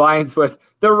lopsided lines, with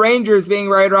the Rangers being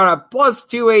right around a plus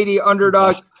 280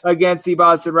 underdog against the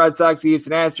Boston Red Sox. The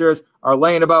Houston Astros are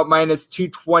laying about minus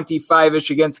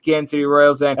 225-ish against the Kansas City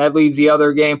Royals, and that leaves the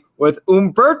other game with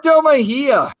Humberto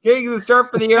Mejia getting the start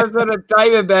for the Arizona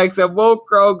Diamondbacks, and Will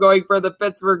Crowe going for the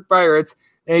Pittsburgh Pirates.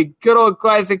 A good old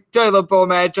classic toilet bowl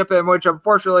matchup in which,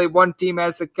 unfortunately, one team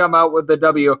has to come out with the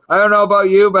W. I don't know about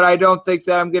you, but I don't think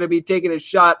that I'm going to be taking a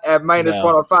shot at minus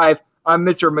 105 on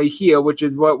Mr. Mejia, which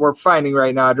is what we're finding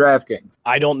right now at DraftKings.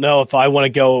 I don't know if I want to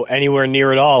go anywhere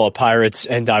near at all a Pirates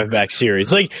and Diamondback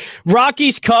series. Like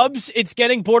Rockies, Cubs, it's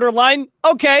getting borderline.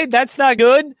 Okay, that's not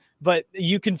good, but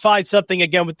you can find something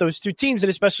again with those 2 teams, and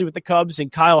especially with the Cubs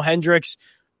and Kyle Hendricks.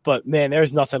 But, man,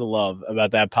 there's nothing to love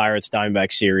about that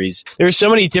Pirates-Diamondback series. There's so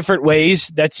many different ways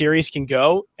that series can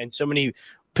go and so many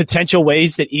potential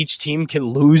ways that each team can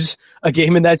lose a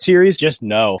game in that series? Just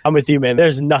no. I'm with you, man.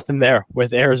 There's nothing there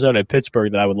with Arizona and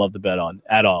Pittsburgh that I would love to bet on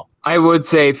at all. I would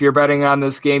say if you're betting on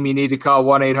this game, you need to call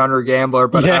 1-800-GAMBLER,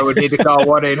 but I would need to call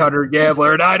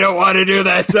 1-800-GAMBLER, and I don't want to do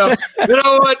that. So, you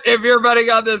know what? If you're betting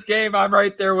on this game, I'm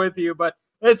right there with you, but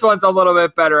this one's a little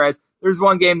bit better, as there's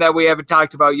one game that we haven't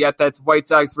talked about yet. That's White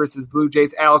Sox versus Blue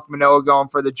Jays. Alek Manoah going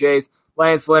for the Jays.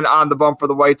 Lance Lynn on the bump for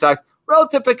the White Sox.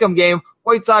 Relative pick'em game.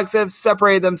 White Sox have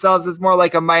separated themselves as more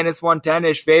like a minus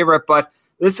 110-ish favorite, but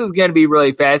this is going to be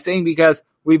really fascinating because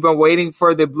we've been waiting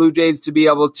for the Blue Jays to be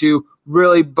able to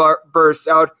really burst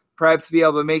out, perhaps be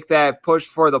able to make that push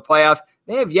for the playoffs.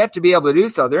 They have yet to be able to do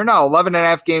so. They're now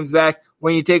 11.5 games back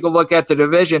when you take a look at the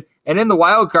division. And in the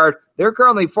wild card, they're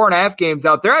currently 4.5 games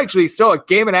out. They're actually still a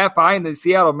game and a half behind the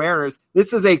Seattle Mariners.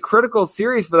 This is a critical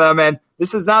series for them, and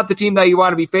this is not the team that you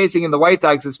want to be facing in the White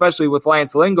Sox, especially with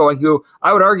Lance Lynn going, who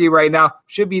I would argue right now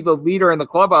should be the leader in the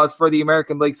clubhouse for the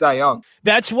American League Cy Young.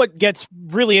 That's what gets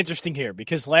really interesting here,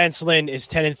 because Lance Lynn is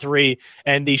 10-3,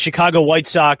 and the Chicago White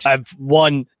Sox have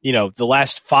won, the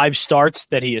last 5 starts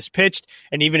that he has pitched.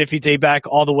 And even if you date back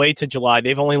all the way to July,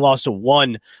 they've only lost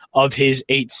 1 of his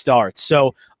 8 starts.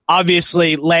 So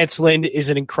obviously, Lance Lynn is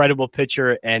an incredible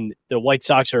pitcher, and the White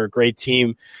Sox are a great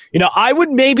team. I would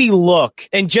maybe look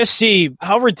and just see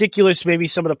how ridiculous maybe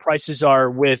some of the prices are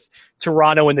with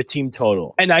Toronto and the team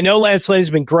total. And I know Lance Lynn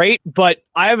has been great, but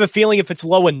I have a feeling if it's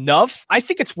low enough, I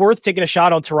think it's worth taking a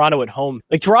shot on Toronto at home.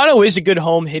 Like, Toronto is a good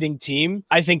home hitting team.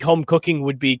 I think home cooking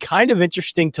would be kind of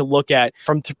interesting to look at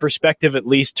from the perspective, at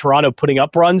least, Toronto putting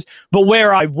up runs. But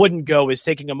where I wouldn't go is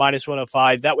taking a minus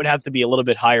 105. That would have to be a little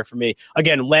bit higher for me.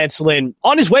 Again, Lance Lynn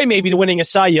on his way maybe to winning a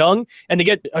Cy Young, and to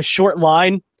get a short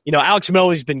line. Alex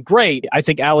Manoah has been great. I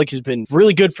think Alec has been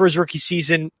really good for his rookie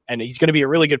season, and he's going to be a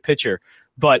really good pitcher.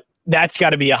 But that's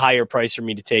got to be a higher price for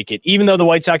me to take it. Even though the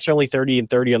White Sox are only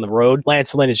 30-30 on the road,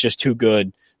 Lance Lynn is just too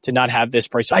good to not have this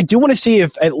price. I do want to see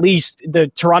if at least the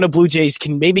Toronto Blue Jays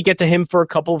can maybe get to him for a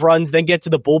couple of runs, then get to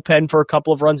the bullpen for a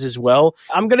couple of runs as well.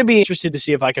 I'm going to be interested to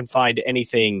see if I can find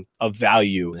anything of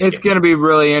value. It's going to be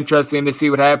really interesting to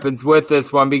see what happens with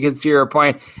this one, because to your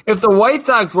point, if the White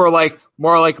Sox were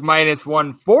more like minus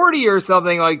 140 or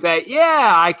something like that,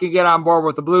 yeah, I could get on board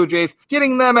with the Blue Jays.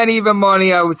 Getting them at even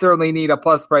money, I would certainly need a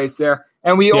plus price there.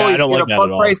 And we always get a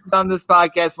plus prices on this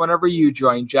podcast whenever you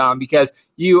join, John, because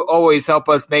you always help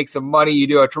us make some money. You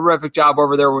do a terrific job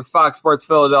over there with Fox Sports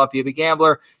Philadelphia, The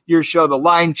Gambler. Your show, The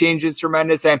Line Change, is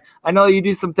tremendous. And I know you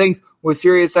do some things with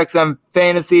SiriusXM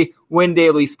Fantasy, Win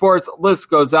Daily Sports, list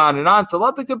goes on and on. So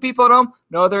let the good people at home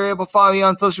know they're able to follow you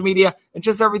on social media and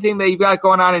just everything that you've got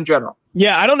going on in general.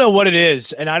 Yeah, I don't know what it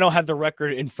is, and I don't have the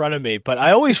record in front of me, but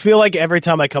I always feel like every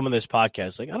time I come on this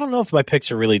podcast, I don't know if my picks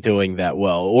are really doing that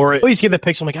well. Or I always get the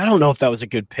picks, I'm I don't know if that was a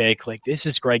good pick. This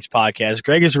is Greg's podcast.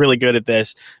 Greg is really good at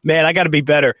this. Man, I got to be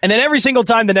better. And then every single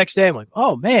time the next day, I'm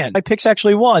oh, man, my picks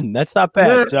actually won. That's not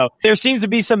bad. So there seems to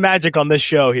be some magic on this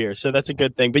show here, so that's a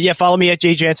good thing. But yeah, follow me at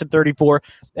jjansen34,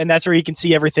 and that's where you can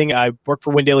see everything. I work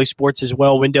for Win Daily Sports as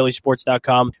well,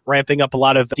 windailysports.com, ramping up a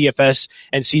lot of DFS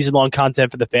and season-long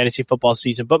content for the fantasy football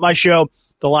season. But my show,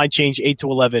 The Line Change, 8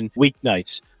 to 11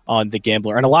 weeknights on The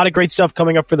Gambler. And a lot of great stuff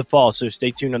coming up for the fall, so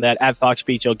stay tuned on that at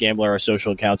FoxBHL Gambler, our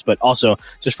social accounts. But also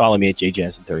just follow me at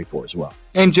jjansen34 as well.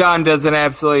 And John does an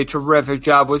absolutely terrific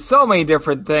job with so many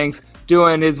different things,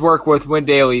 doing his work with Win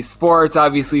Daily Sports,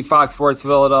 obviously Fox Sports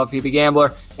Philadelphia, The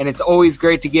Gambler, and it's always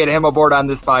great to get him aboard on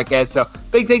this podcast. So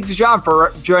big thanks to John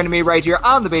for joining me right here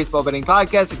on the Baseball Betting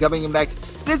Podcast. And coming up next,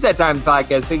 it is that time of the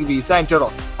podcast to give you a sign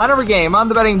total on every game on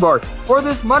the betting board for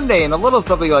this Monday, and a little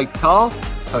something like call,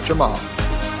 touch 'em all.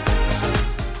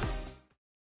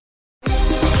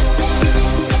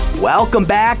 Welcome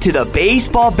back to the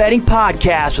Baseball Betting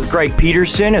Podcast with Greg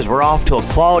Peterson, as we're off to a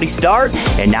quality start,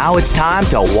 and now it's time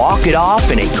to walk it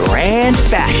off in a grand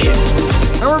fashion.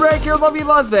 And we're back here in lovely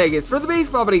Las Vegas for the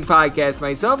Baseball Betting Podcast.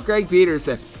 Myself, Greg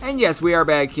Peterson. And yes, we are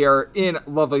back here in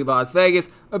lovely Las Vegas.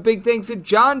 A big thanks to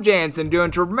John Jansen, doing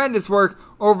tremendous work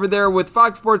over there with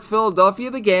Fox Sports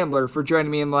Philadelphia, The Gambler, for joining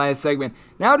me in the last segment.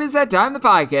 Now it is that time of the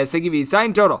podcast to give you a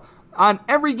sign total on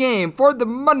every game for the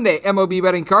Monday MLB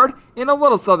betting card in a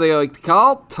little something I like to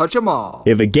call Touch 'em All.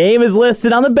 If a game is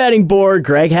listed on the betting board,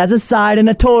 Greg has a side and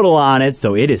a total on it,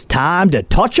 so it is time to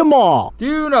touch 'em all.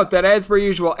 Do note that, as per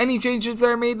usual, any changes that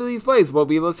are made to these plays will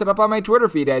be listed up on my Twitter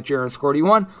feed at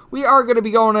JR_D1. We are going to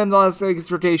be going in the Las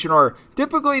Vegas rotation order.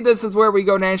 Typically, this is where we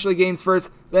go National League games first,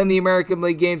 then the American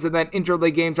League games, and then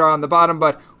Interleague games are on the bottom.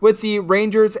 But with the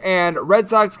Rangers and Red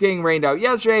Sox getting rained out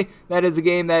yesterday, that is a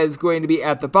game that is going to be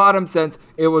at the bottom since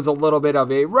it was a little bit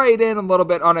of a write-in, a little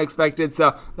bit unexpected.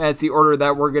 So that's the order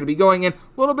that we're going to be going in. A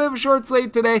little bit of a short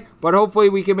slate today, but hopefully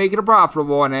we can make it a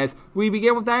profitable one as we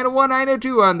begin with 901,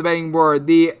 902 on the betting board.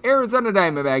 The Arizona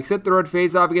Diamondbacks hit the road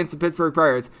face-off against the Pittsburgh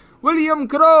Pirates. William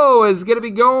Crowe is going to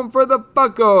be going for the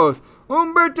Buccos.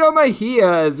 Humberto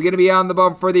Mejia is going to be on the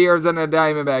bump for the Arizona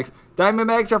Diamondbacks.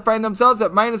 Diamondbacks are finding themselves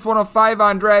at minus 105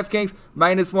 on DraftKings.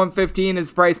 Minus 115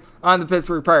 is priced on the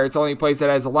Pittsburgh Pirates. Only place that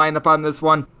has a lineup on this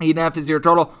one. 8.5 is your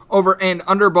total. Over and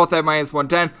under, both at minus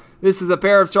 110. This is a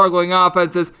pair of struggling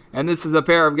offenses, and this is a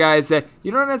pair of guys that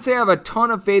you don't necessarily have a ton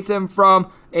of faith in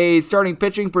from a starting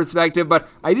pitching perspective, but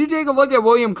I do take a look at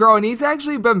William Crowe, and he's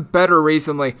actually been better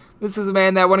recently. This is a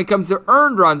man that when it comes to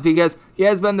earned runs, because he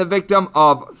has been the victim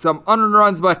of some unearned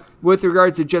runs, but with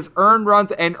regards to just earned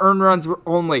runs and earned runs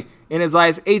only, in his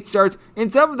last 8 starts, in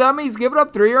some of them he's given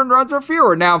up 3 earned runs or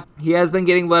fewer. Now, he has been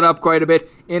getting lit up quite a bit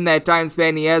in that time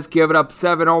span. He has given up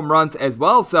 7 home runs as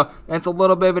well, so that's a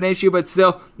little bit of an issue, but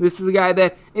still, this is a guy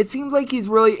that it seems like he's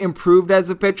really improved as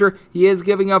a pitcher. He is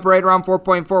giving up right around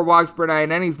 4.4 walks per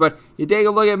 9 innings, but you take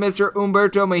a look at Mr.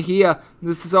 Humberto Mejia.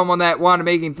 This is someone that wound up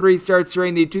making 3 starts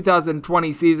during the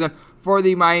 2020 season for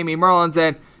the Miami Marlins,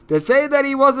 and to say that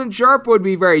he wasn't sharp would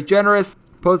be very generous.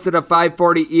 Posted a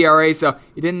 5.40 ERA, so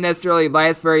he didn't necessarily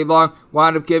last very long.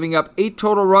 Wound up giving up 8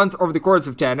 total runs over the course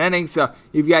of 10 innings, so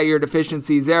you've got your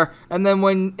deficiencies there. And then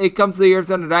when it comes to the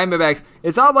Arizona Diamondbacks,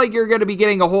 it's not like you're going to be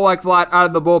getting a whole heck of a lot out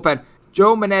of the bullpen.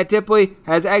 Joe Manatipley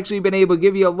has actually been able to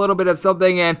give you a little bit of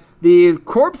something, and the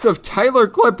corpse of Tyler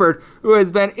Clippard, who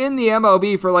has been in the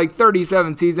MLB for like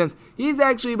 37 seasons, he's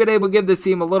actually been able to give this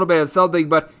team a little bit of something.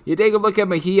 But you take a look at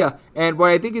Mejia, and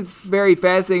what I think is very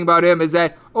fascinating about him is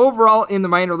that overall in the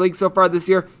minor league so far this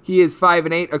year, he is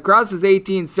 5-8. Across his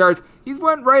 18 starts, he's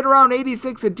went right around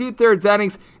 86 2/3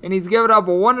 innings, and he's given up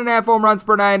 1.5 home runs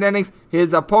per 9 innings.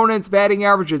 His opponent's batting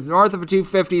average is north of a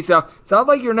 250, so it's not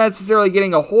like you're necessarily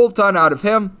getting a whole ton out of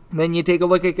him. Then you take a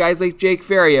look at guys like Jake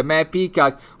Faria, Matt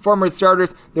Peacock, former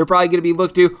starters. They're probably going to be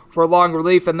looked to for long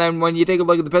relief. And then when you take a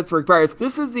look at the Pittsburgh Pirates,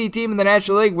 this is the team in the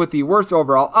National League with the worst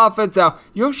overall offense. Now,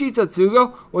 Yoshi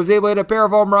Satsugo was able to hit a pair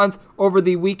of home runs over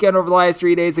the weekend over the last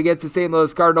 3 days against the St.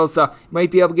 Louis Cardinals, so you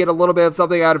might be able to get a little bit of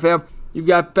something out of him. You've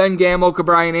got Ben Gamble,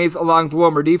 Cabrian Hayes, along with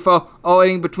Wilmer Defoe, all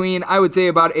hitting between, I would say,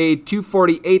 about a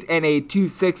 248 and a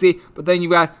 260. But then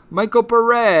you've got Michael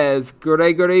Perez,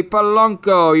 Gregory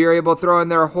Polanco. You're able to throw in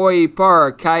there Hoy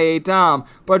Park, Kai Tom.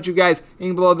 Bunch of guys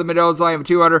hitting below the Mendoza line of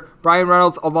 200. Brian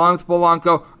Reynolds, along with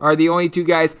Polanco, are the only 2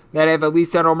 guys that have at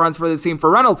least 10 home runs for this team. For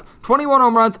Reynolds, 21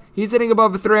 home runs. He's hitting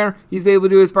above a 300. He's been able to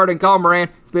do his part in Colin Moran.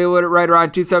 He's been able to hit right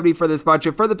around 270 for this bunch.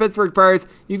 And for the Pittsburgh Pirates,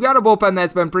 you've got a bullpen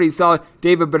that's been pretty solid.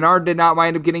 David Bernard did not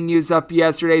wind up getting used up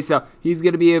yesterday, so he's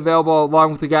going to be available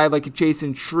along with a guy like a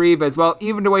Chasen Shreve as well.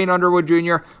 Even Dwayne Underwood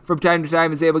Jr. from time to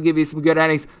time is able to give you some good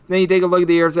innings. Then you take a look at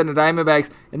the Arizona Diamondbacks,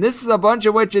 and this is a bunch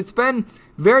of which it's been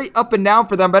very up and down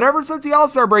for them, but ever since the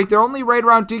All-Star break, they're only right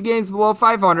around 2 games below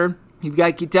 500. You've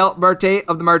got Ketel Marte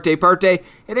of the Marte Parte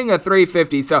hitting a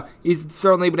 350, so he's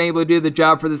certainly been able to do the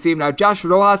job for the team. Now, Josh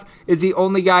Rojas is the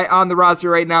only guy on the roster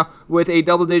right now with a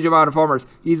double-digit amount of homers.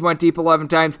 He's went deep 11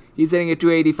 times. He's hitting a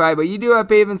 285, but you do have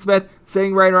Pavin Smith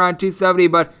sitting right around 270,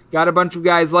 but got a bunch of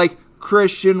guys like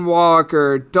Christian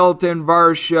Walker, Dalton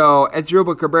Varsho,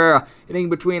 Asdrubal Cabrera, hitting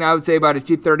between, I would say, about a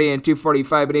 230 and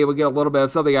 245, and able to get a little bit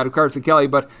of something out of Carson Kelly,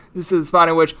 but this is a spot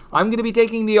in which I'm going to be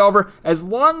taking the over. As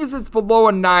long as it's below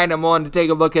a 9, I'm willing to take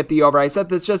a look at the over. I set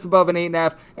this just above an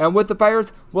 8.5, and with the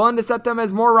Pirates, willing to set them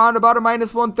as more around about a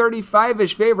minus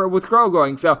 135-ish favorite with Crow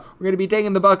going, so we're going to be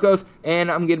taking the Buccos,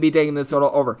 and I'm going to be taking this total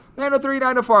over. 903,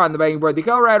 904 on the betting board. The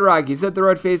Colorado Rockies hit the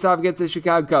road face-off against the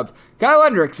Chicago Cubs. Kyle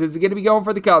Hendricks is going to be going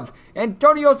for the Cubs.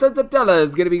 Antonio Senzatella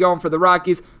is going to be going for the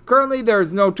Rockies. Currently, there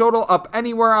is no total up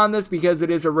anywhere on this because it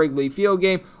is a Wrigley Field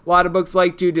game. A lot of books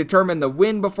like to determine the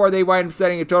win before they wind up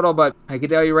setting a total, but I can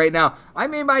tell you right now, I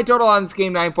made my total on this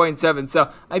game 9.7,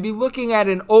 so I'd be looking at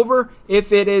an over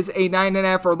if it is a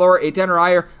 9.5 or lower, a 10 or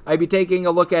higher. I'd be taking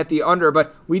a look at the under,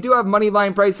 but we do have money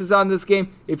line prices on this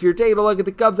game. If you're taking a look at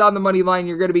the Cubs on the money line,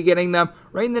 you're going to be getting them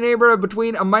right in the neighborhood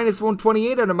between a minus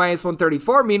 128 and a minus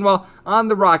 134. Meanwhile, on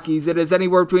the Rockies, it is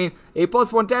anywhere between a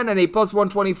plus 110 and a plus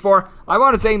 124. I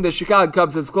want to say the Chicago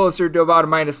Cubs is closer to about a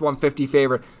minus 150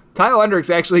 favorite. Kyle Hendricks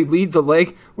actually leads the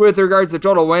league with regards to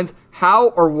total wins. How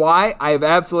or why, I have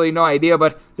absolutely no idea,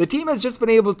 but the team has just been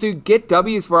able to get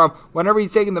W's for him whenever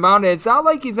he's taken the mound, and it's not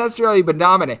like he's necessarily been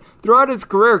dominant. Throughout his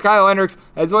career, Kyle Hendricks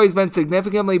has always been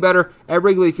significantly better at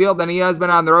Wrigley Field than he has been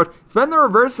on the road. It's been the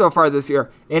reverse so far this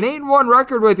year. An 8-1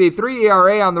 record with a 3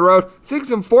 ERA on the road,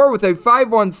 6-4 with a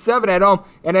 5.17 at home,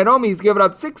 and at home he's given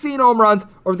up 16 home runs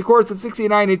over the course of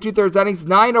 69 and 2/3 innings,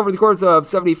 9 over the course of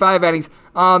 75 innings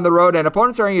on the road, and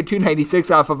opponents are hitting a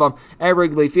 296 off of him at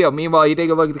Wrigley Field. Meanwhile, you take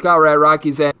a look at the Colorado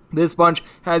Rockies, and this bunch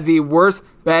has the worst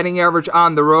batting average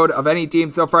on the road of any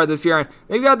team so far this year, and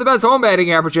they've got the best home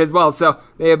batting average as well, so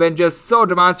they have been just so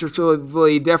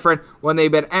demonstratively different when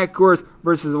they've been at Coors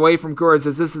versus away from Coors,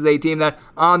 as this is a team that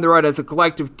on the road has a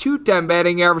collective 210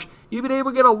 batting average. You've been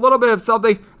able to get a little bit of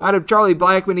something out of Charlie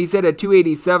Blackmon. He's hit a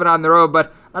 287 on the road,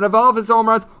 but out of all of his home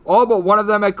runs, all but one of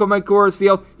them at Coors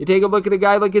Field. You take a look at a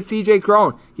guy like a CJ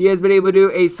Cron. He has been able to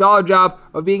do a solid job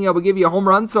of being able to give you a home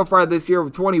run so far this year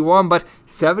with 21, but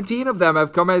 17 of them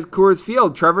have come at Coors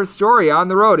Field. Trevor Story on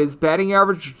the road, his batting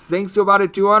average sinks to about a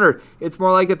 200. It's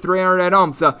more like a 300 at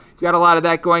home, so you've got a lot of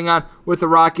that going on with the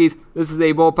Rockies. This is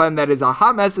a bullpen that is a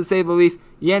hot mess to say the least.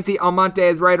 Yancy Almonte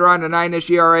is right around a 9-ish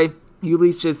ERA.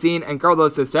 Ulysses Chacin and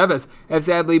Carlos Estevez have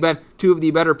sadly been two of the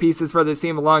better pieces for this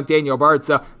team along Daniel Bard,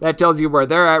 so that tells you where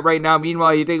they're at right now.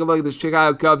 Meanwhile, you take a look at the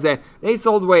Chicago Cubs, and they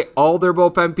sold away all their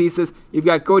bullpen pieces. You've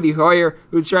got Cody Hoyer,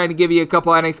 who's trying to give you a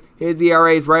couple innings. His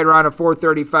ERA is right around a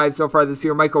 4.35 so far this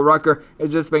year. Michael Rucker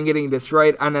has just been getting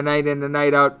destroyed on a night-in and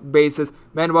night-out basis.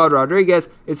 Manuel Rodriguez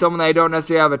is someone that I don't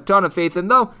necessarily have a ton of faith in,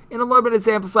 though in a limited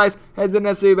sample size hasn't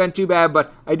necessarily been too bad,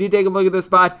 but I do take a look at this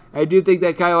spot. I do think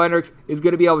that Kyle Hendricks is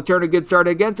going to be able to turn a good start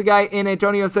against a guy in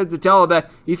Antonio Senzatella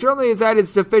that he certainly has had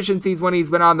his deficiencies when he's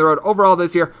been on the road. Overall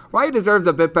this year, Ryan deserves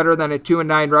a bit better than a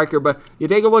 2-9 record, but you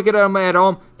take a look at him at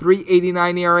home,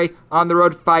 3.89 ERA, on the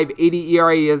road 5.80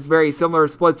 ERA. He has very similar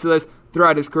splits to this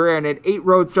throughout his career, and in 8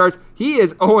 road starts, he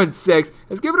is 0-6,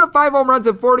 has given up 5 home runs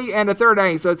in 40 and a third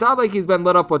inning, so it's not like he's been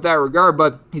lit up with that regard,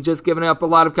 but he's just giving up a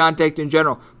lot of contact in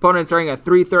general. Opponents are hitting a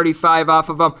 335 off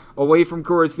of him away from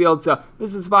Coors Field, so this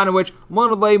is a spot in which I'm going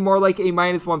to lay more like a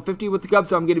minus 150 with the Cubs,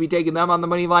 so I'm going to be taking them on the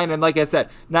money line, and like I said,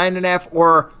 9.5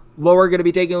 or lower, going to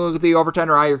be taking a look at the over 10,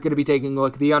 or higher, going to be taking a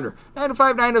look at the under.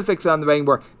 905, 906 on the betting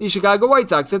board. The Chicago White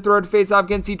Sox hit the road to face off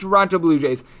against the Toronto Blue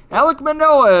Jays. Alek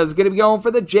Manoah is going to be going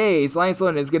for the Jays. Lance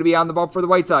Lynn is going to be on the ball for the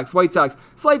White Sox. White Sox,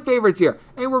 slight favorites here,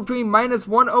 anywhere between minus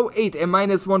 108 and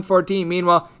minus 114.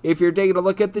 Meanwhile, if you're taking a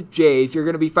look at the Jays, you're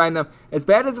going to be finding them as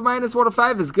bad as a minus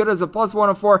 105, as good as a plus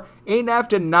 104. 8.5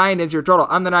 to 9 is your total.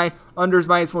 On the 9, unders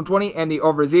minus 120, and the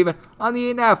over is even. On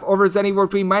the 8.5, over is anywhere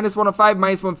between minus 105,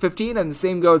 minus 115, and the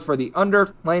same goes for the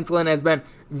under. Lance Lynn has been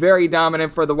very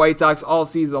dominant for the White Sox all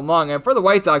season long, and for the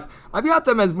White Sox, I've got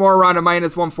them as more around a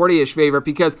minus 140-ish favorite,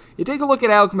 because you take a look at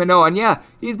Alek Manoah, and yeah,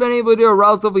 he's been able to do a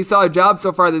relatively solid job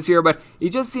so far this year, but he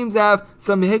just seems to have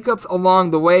some hiccups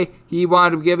along the way. He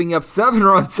wound up giving up 7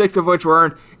 runs, 6 of which were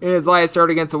earned in his last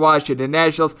start against the Washington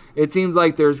Nationals. It seems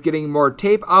like there's getting more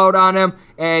tape out on him,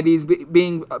 and he's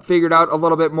being figured out a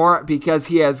little bit more because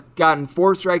he has gotten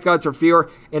 4 strikeouts or fewer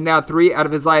and now 3 out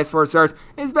of his last 4 starts.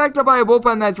 He's backed up by a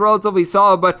bullpen that's relatively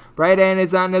solid, but Brad Hand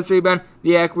has not necessarily been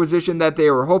the acquisition that they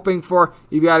were hoping for.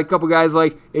 You've got a couple guys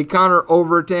like a Connor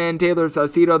Overton, Taylor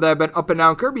Saucedo that have been up and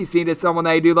down. Kirby Steen is someone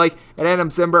that I do like, and Adam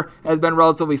Simber has been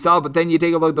relatively solid, but then you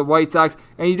take a look at the White Sox,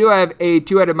 and you do have a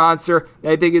two-headed monster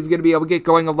that I think is going to be able to get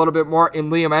going a little bit more in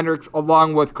Liam Hendriks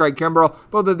along with Craig Kimbrell.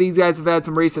 Both of these guys have had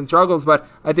some recent struggles, but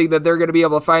I think that they're going to be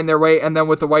able to find their way, and then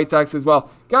with the White Sox as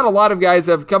well. Got a lot of guys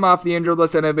that have come off the injured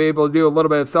list and have been able to do a little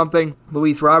bit of something.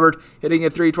 Luis Robert hitting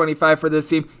at 325 for this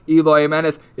team. Eloy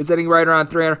Jimenez is hitting right around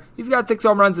 300. He's got 6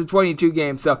 home runs in 22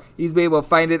 games, so he's been able to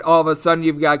find it. All of a sudden,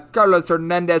 you've got Carlos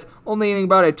Hernandez only hitting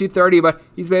about at 230, but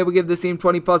he's been able to give this team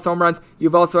 20-plus home runs.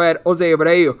 You've also had Jose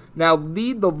Abreu now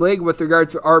lead the league with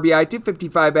regards to RBI,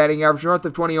 255 batting average, north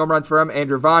of 20 home runs for him.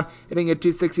 Andrew Vaughn hitting at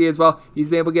 260 as well. He's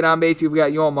been able to get on base. You've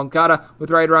got Yoel Moncada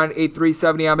with right around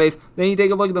 370 on base. Then you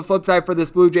take a look at the flip side for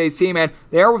this Blue Jays team, and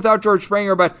they are without George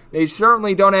Springer, but they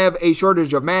certainly don't have a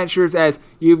shortage of managers, as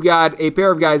you've got a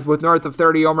pair of guys with north of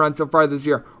 30 home runs so far this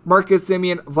year. Marcus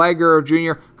Semien, Vlad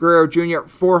Guerrero Jr.,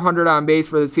 400 on base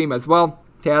for this team as well.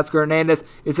 Teoscar Hernandez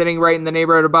is hitting right in the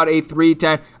neighborhood about a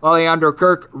 310. Alejandro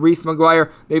Kirk, Reese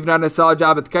McGuire, they've done a solid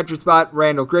job at the catcher spot.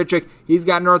 Randall Grichuk, he's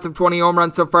got north of 20 home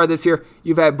runs so far this year.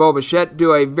 You've had Bo Bichette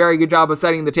do a very good job of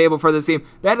setting the table for this team.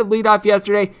 Batted leadoff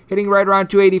yesterday, hitting right around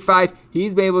 285.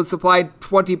 he's been able to supply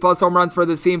 20-plus home runs for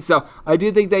this team. So I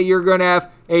do think that you're going to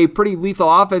have a pretty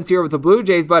lethal offense here with the Blue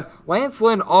Jays, but Lance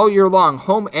Lynn all year long,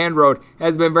 home and road,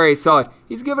 has been very solid.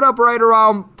 He's given up right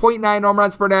around 0.9 home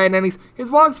runs per 9 innings.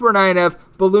 His walks per 9 have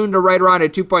ballooned to right around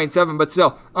at 2.7, but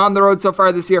still, on the road so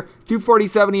far this year,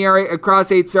 2.47 ERA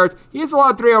across 8 starts. He has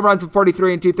allowed 3 home runs in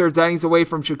 43 and 2/3 innings away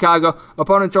from Chicago.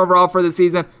 Opponents overall for the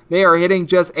season, they are hitting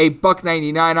just a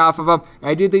 $1.99 off of him.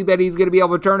 I do think that he's going to be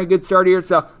able to turn a good start here,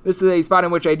 so this is a spot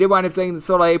in which I did wind up saying the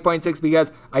total 8.6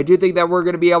 because I do think that we're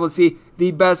going to be able to see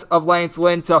the best of Lance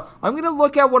Lynn. So I'm going to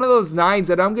look at one of those 9s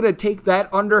and I'm going to take that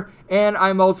under, and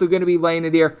I'm also going to be laying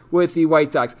it here with the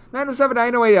White Sox. 907,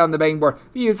 908 on the betting board.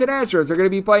 The Houston Astros are going to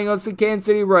be playing against the Kansas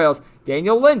City Royals.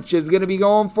 Daniel Lynch is going to be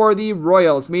going for the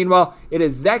Royals. Meanwhile, it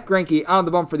is Zach Greinke on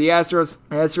the bump for the Astros.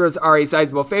 Astros are a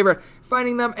sizable favorite,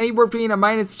 finding them anywhere between a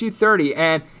minus 230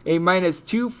 and a minus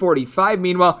 245.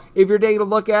 Meanwhile, if you're taking a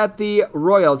look at the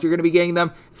Royals, you're going to be getting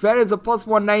them as bad as a plus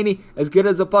 190, as good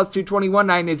as a plus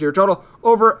 221.9 is your total.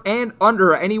 Over and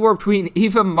under anywhere between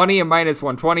even money and minus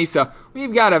 120. So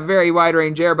we've got a very wide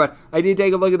range there, but I did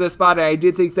take a look at this spot, and I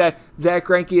do think that Zach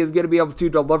Greinke is going to be able to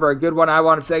deliver a good one. I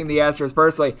wound up saying the Astros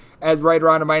personally as right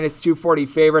around a minus 240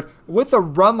 favorite. With the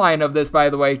run line of this, by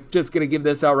the way, just going to give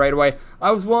this out right away,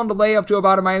 I was willing to lay up to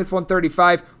about a minus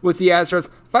 135 with the Astros.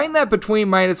 Find that between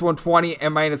minus 120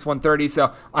 and minus 130,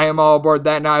 so I am all aboard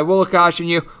that. Now, I will caution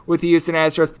you with the Houston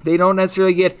Astros, they don't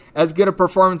necessarily get as good a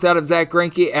performance out of Zach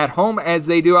Greinke at home as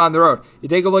they do on the road. You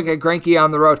take a look at Greinke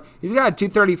on the road, he's got a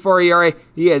 2.34 ERA,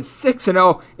 he is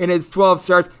 6-0 in his 12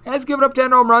 starts, has given up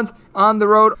 10 home runs on the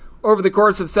road over the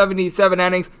course of 77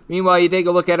 innings. Meanwhile, you take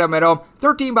a look at him at home,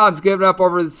 13 bombs given up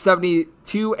over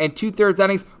 72 and 2/3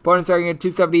 innings. Opponents are getting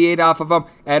 278 off of him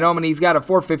at home, and he's got a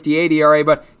 4.58 ERA.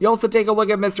 But you also take a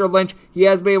look at Mr. Lynch. He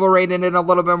has been able to rein it in a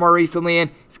little bit more recently, and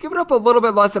he's given up a little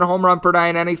bit less than a home run per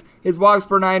 9 innings. His walks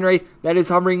per 9 rate, that is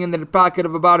hovering in the pocket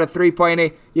of about a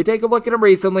 3.8. You take a look at him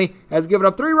recently, has given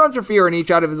up 3 runs or fewer in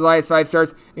each out of his last 5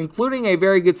 starts, including a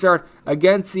very good start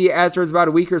against the Astros about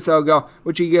a week or so ago,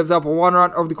 which he gives up a 1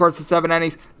 run over the course of 7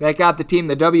 innings. That got the team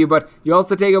the W. But you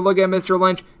also take a look at Mr.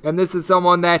 Lynch, and this is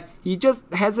someone that he just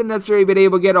hasn't necessarily been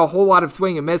able to get a whole lot of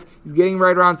swing and miss. He's getting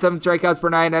right around 7 strikeouts per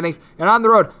 9 innings. And on the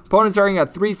road, opponents are getting a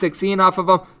 3.16 off of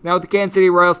him. Now with the Kansas City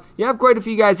Royals, you have quite a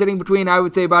few guys hitting between, I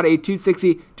would say, about a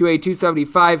 260 to a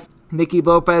 275. Nicky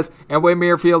Lopez and Whit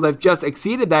Merrifield have just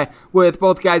exceeded that, with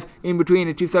both guys in between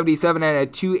a 277 and a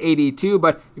 282,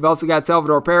 but you've also got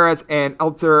Salvador Perez and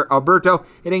Elser Alberto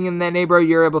hitting in that neighborhood.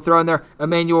 You're able to throw in there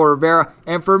Emmanuel Rivera,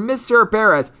 and for Mr.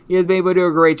 Perez, he has been able to do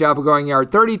a great job of going yard.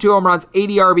 32 home runs,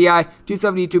 80 RBI,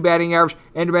 272 batting average,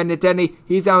 and Benintendi,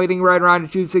 he's now hitting right around a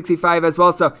 265 as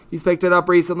well, so he's picked it up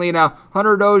recently. Now,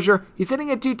 Hunter Dozier, he's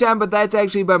hitting at 210, but that's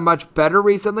actually been much better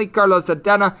recently. Carlos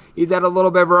Santana, he's had a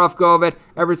little bit of a rough go of it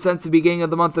ever since the beginning of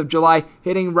the month of July,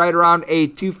 hitting right around a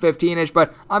 215-ish,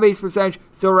 but on-base percentage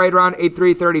still right around a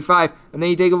 335. And then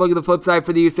you take a look at the flip side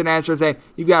for the Houston Astros, and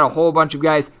you've got a whole bunch of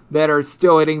guys that are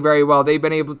still hitting very well. They've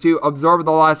been able to absorb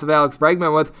the loss of Alex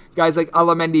Bregman, with guys like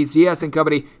Alamendiz Diaz and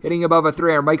company hitting above a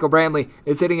 300. Michael Brantley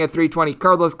is hitting at 320.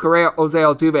 Carlos Correa, Jose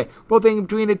Altuve, both hitting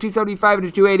between a 275 and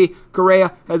a 280.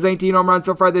 Correa has 19 home runs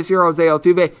so far this year. Jose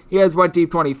Altuve, he has went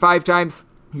deep 25 times.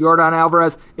 Yordan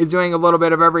Alvarez is doing a little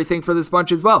bit of everything for this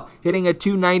bunch as well, hitting a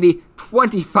 290,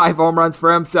 25 home runs for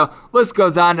him. So list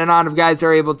goes on and on of guys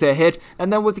they're able to hit.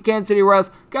 And then with the Kansas City Royals,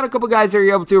 got a couple guys that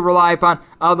you're able to rely upon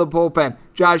out of the bullpen.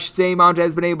 Josh Saymount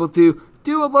has been able to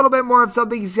do a little bit more of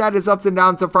something. He's had his ups and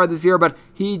downs so far this year, but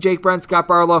he, Jake Brent, Scott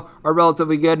Barlow are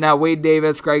relatively good. Now Wade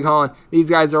Davis, Greg Holland, these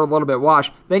guys are a little bit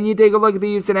washed. Then you take a look at the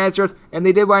Houston Astros, and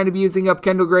they did wind up using up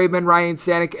Kendall Graveman, Ryan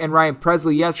Stanek, and Ryan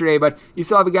Presley yesterday, but you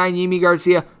still have a guy in Yimi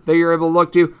Garcia that you're able to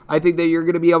look to. I think that you're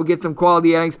going to be able to get some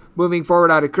quality innings moving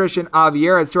forward out of Christian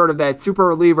Javier as sort of that super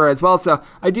reliever as well. So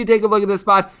I do take a look at this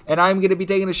spot, and I'm going to be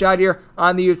taking a shot here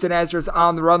on the Houston Astros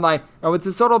on the run line. And with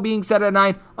the total being set at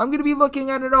 9, I'm going to be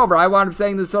looking at it over. I wound up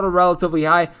saying this total relatively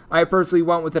high. I personally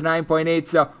went with the 9.8,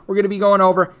 so we're going to be going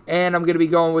over, and I'm going to be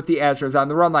going with the Astros on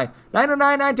the run line.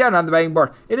 909, 910 on the betting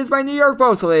board. It is my New York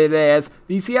Post today as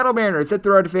the Seattle Mariners hit the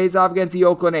road to face off against the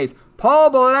Oakland A's.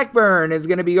 Paul Blackburn is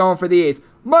going to be going for the A's.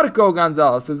 Marco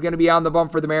Gonzalez is going to be on the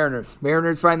bump for the Mariners.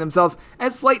 Mariners find themselves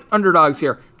as slight underdogs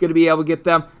here. Going to be able to get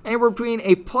them anywhere between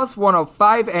a plus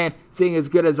 105 and seeing as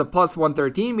good as a plus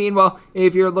 113. Meanwhile,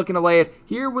 if you're looking to lay it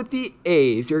here with the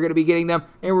A's, you're going to be getting them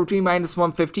anywhere between minus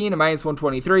 115 and minus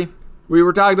 123. We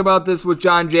were talking about this with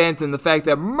John Jansen, the fact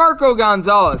that Marco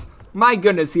Gonzalez, my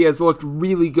goodness, he has looked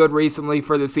really good recently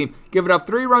for this team. Giving up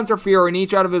 3 runs or fewer in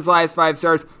each out of his last 5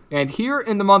 starts. And here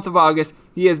in the month of August,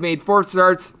 he has made 4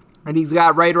 starts, and he's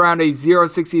got right around a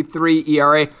 0.63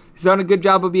 ERA. He's done a good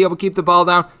job of being able to keep the ball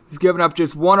down. He's given up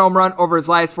just 1 home run over his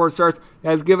last 4 starts.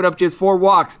 Has given up just 4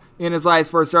 walks in his last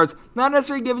 4 starts. Not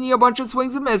necessarily giving you a bunch of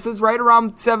swings and misses, right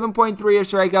around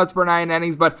 7.3-ish strikeouts per 9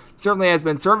 innings, but certainly has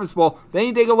been serviceable. Then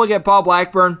you take a look at Paul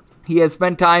Blackburn. He has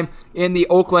spent time in the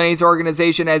Oakland A's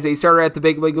organization as a starter at the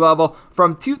big league level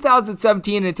from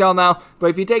 2017 until now.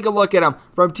 But if you take a look at him,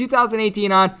 from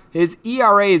 2018 on, his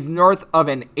ERA is north of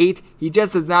an 8. He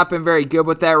just has not been very good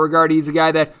with that regard. He's a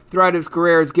guy that throughout his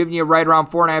career has given you right around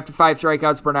 4.5 to 5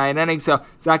 strikeouts per 9 innings, so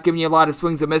it's not giving you a lot of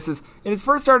swings and misses. In his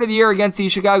first start of the year against the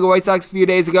Chicago White Sox a few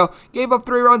days ago, gave up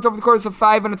 3 runs over the course of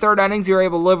 5 1/3 innings. You're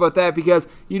able to live with that because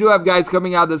you do have guys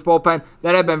coming out of this bullpen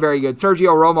that have been very good.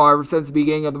 Sergio Romo, ever since the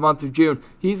beginning of the month of June,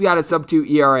 he's got a sub-2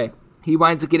 ERA. He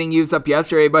winds up getting used up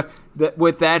yesterday, but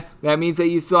with that means that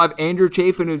you still have Andrew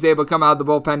Chafin who's able to come out of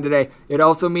the bullpen today. It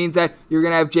also means that you're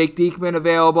going to have Jake Diekman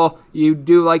available. You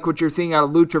do like what you're seeing out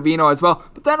of Lou Trevino as well.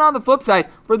 But then on the flip side,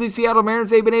 for the Seattle Mariners,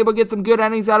 they've been able to get some good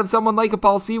innings out of someone like a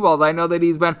Paul Sewald. I know that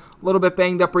he's been a little bit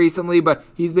banged up recently, but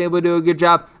he's been able to do a good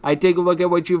job. I take a look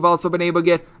at what you've also been able to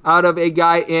get out of a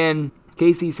guy in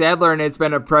Casey Sadler, and it's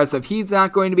been impressive. He's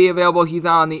not going to be available. He's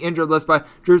not on the injured list, but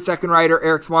Drew Steckenrider,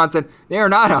 Eric Swanson, they are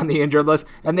not on the injured list,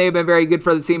 and they've been very good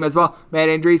for the team as well. Matt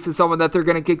Andriese is someone that they're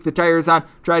going to kick the tires on,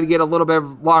 try to get a little bit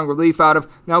of long relief out of.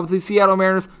 Now with the Seattle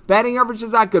Mariners, batting average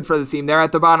is not good for the team. They're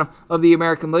at the bottom of the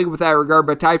American League with that regard,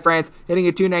 but Ty France hitting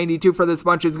a .292 for this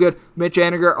bunch is good. Mitch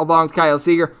Haniger along with Kyle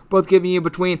Seager, both giving you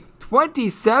between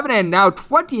 27 and now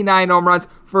 29 home runs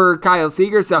for Kyle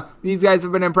Seager, so these guys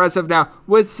have been impressive. Now,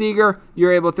 with Seager,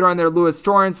 you're able to throw in there Lewis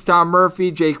Torrance, Tom Murphy,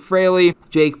 Jake Fraley,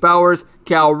 Jake Bowers,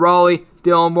 Cal Raleigh,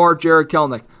 Dylan Moore, Jared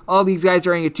Kelnick. All these guys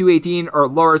are hitting a .218 or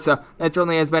lower, so that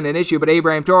certainly has been an issue. But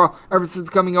Abraham Toro, ever since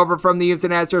coming over from the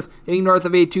Houston Astros, hitting north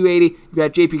of a .280. You've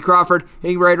got J.P. Crawford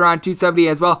hitting right around .270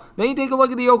 as well. Then you take a look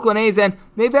at the Oakland A's, and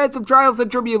they've had some trials and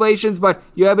tribulations, but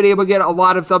you have been able to get a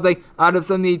lot of something out of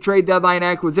some of the trade deadline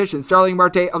acquisitions. Starling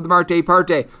Marte of the Marte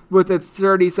Parte with a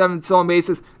 37 stolen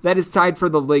bases. That is tied for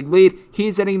the league lead.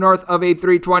 He's hitting north of a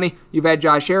 .320. You've had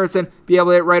Josh Harrison be able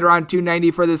to hit right around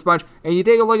 .290 for this bunch. And you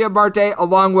take a look at Marte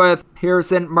along with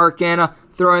Harrison, Mark Canha,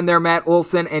 throw in there Matt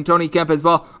Olson and Tony Kemp as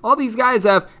well. All these guys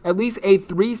have at least a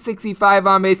 .365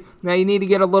 on base. Now you need to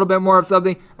get a little bit more of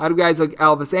something out of guys like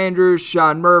Elvis Andrews,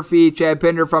 Sean Murphy, Chad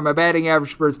Pinder from a batting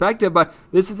average perspective, but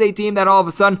this is a team that all of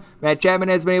a sudden Matt Chapman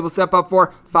has been able to step up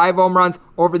for 5 home runs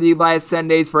over the last 10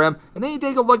 days for him. And then you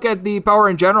take a look at the power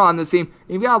in general on this team.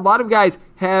 You've got a lot of guys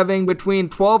having between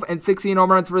 12 and 16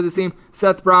 home runs for the team.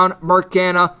 Seth Brown, Mark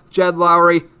Canha, Jed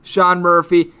Lowry, Sean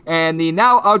Murphy, and the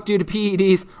now out due to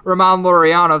PEDs, Ramon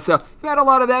Laureano. So you've got a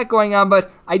lot of that going on,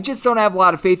 but I just don't have a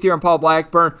lot of faith here in Paul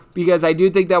Blackburn because I do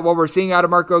think that what we're seeing out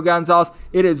of Marco Gonzalez,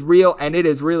 it is real and it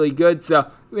is really good. So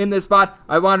in this spot,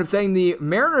 I wound up saying the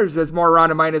Mariners is more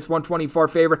around a -124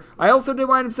 favorite. I also did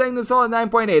wind up saying this all at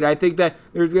 9.8. I think that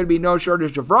there's going to be no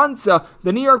shortage of runs. So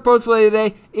the New York Post play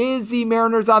today is the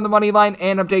Mariners on the money line,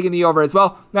 and I'm taking the over as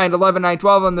well. 9-11,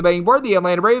 9-12 on the betting board. The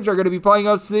Atlanta Braves are going to be playing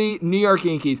out the New York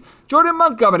Yankees. Jordan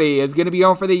Montgomery is going to be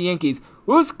going for the Yankees.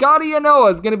 Eustaquio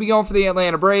Noah is going to be going for the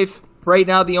Atlanta Braves. Right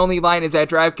now, the only line is at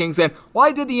DraftKings, and while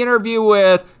I did the interview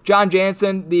with John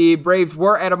Jansen, the Braves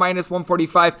were at a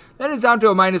 -145. That is down to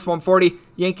a -140.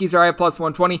 Yankees are at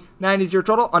 +120. 9 is your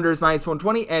total. Under is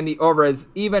 -120, and the over is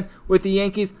even with the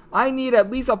Yankees. I need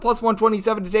at least a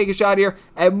 +127 to take a shot here.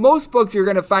 At most books, you're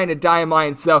going to find a dime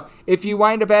line, so if you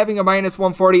wind up having a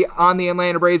 -140 on the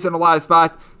Atlanta Braves in a lot of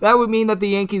spots, that would mean that the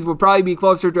Yankees would probably be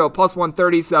closer to a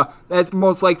 +130, so that's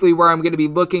most likely where I'm going to be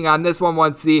looking on this one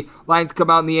once the lines come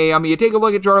out in the AM. You take a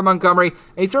look at Jordan Montgomery,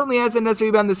 and he certainly hasn't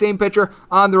necessarily been the same pitcher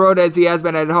on the road as he has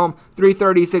been at home.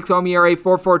 3.36 home ERA,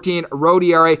 4.14 road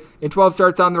ERA. In 12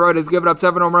 starts on the road, has given up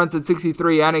 7 home runs in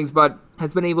 63 innings, but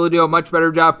has been able to do a much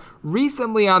better job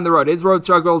recently on the road. His road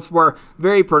struggles were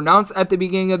very pronounced at the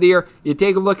beginning of the year. You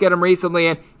take a look at him recently,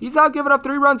 and he's out giving up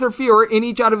 3 runs or fewer in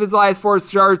each out of his last 4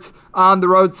 starts on the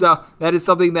road, so that is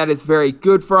something that is very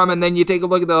good for him. And then you take a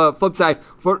look at the flip side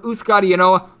for Eustaquio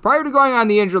Noah. Prior to going on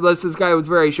the injured list, this guy was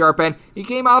very sharp, and he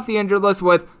came off the injured list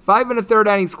with 5 1/3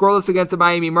 innings scoreless against the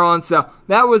Miami Marlins, so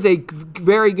that was a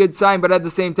very good sign, but at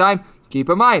the same time, keep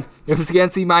in mind, it was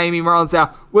against the Miami Marlins.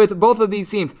 Now, with both of these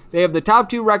teams, they have the top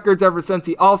 2 records ever since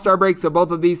the All-Star break, so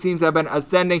both of these teams have been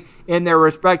ascending in their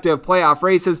respective playoff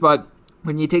races, but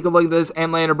when you take a look at this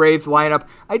Atlanta Braves lineup,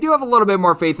 I do have a little bit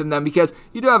more faith in them because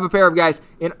you do have a pair of guys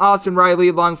in Austin Riley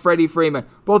along Freddie Freeman.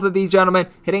 Both of these gentlemen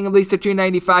hitting at least a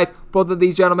 .295. Both of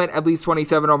these gentlemen at least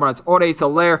 27 home runs. Ode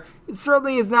Soler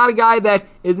certainly is not a guy that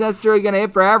is necessarily going to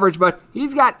hit for average, but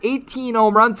he's got 18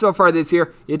 home runs so far this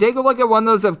year. You take a look at when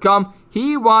those have come.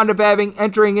 he wound up having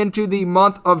entering into the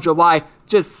month of July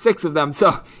just 6 of them.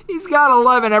 So he's got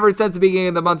 11 ever since the beginning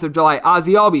of the month of July.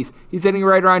 Ozzie Albies, he's hitting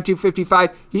right around 255.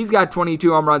 He's got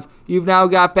 22 home runs. You've now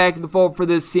got back in the fold for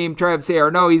this team, Travis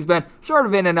Sayre. No, he's been sort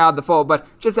of in and out of the fold, but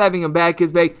just having him back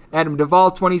is big. Adam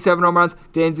Duvall, 27 home runs.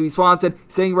 Dansby Swanson,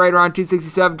 sitting right around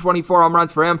 267, 24 home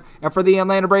runs for him. And for the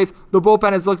Atlanta Braves, the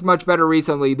bullpen has looked much better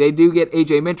recently. They do get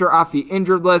A.J. Minter off the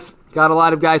injured list. Got a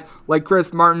lot of guys like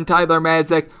Chris Martin, Tyler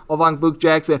Madzik, along with Luke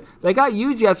Jackson. They got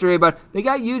used yesterday, but they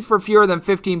got used for fewer than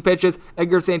 15 pitches.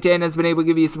 Edgar Santana has been able to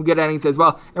give you some good innings as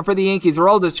well. And for the Yankees,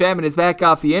 Aroldis Chapman is back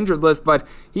off the injured list, but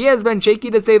he has been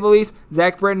shaky to say the least.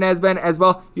 Zach Britton has been as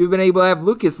well. You've been able to have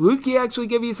Lucas Luque actually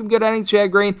give you some good innings.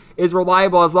 Chad Green is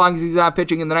reliable as long as he's not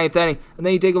pitching in the 9th inning. And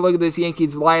then you take a look at this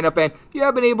Yankees lineup, and you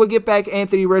have been able to get back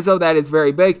Anthony Rizzo. That is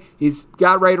very big. He's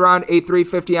got right around a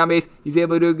 350 on base. He's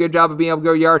able to do a good job of being able to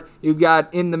go yard. You've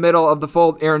got in the middle of the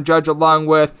fold Aaron Judge along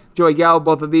with Joey Gallo.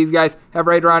 Both of these guys have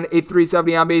right around a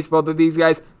 370 on base. Both of these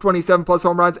guys 27 plus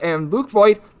home runs. And Luke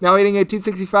Voigt, now hitting at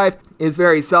 265, is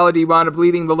very solid. He wound up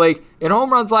leading the league in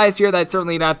home runs last year. That's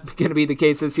certainly not going to be the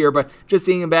case this year, but just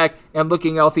seeing him back and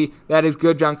looking healthy, that is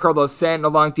good. Giancarlo Stanton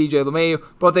along TJ LeMahieu,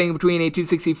 both hitting between a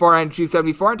 264 and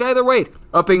 274. And Tyler Wade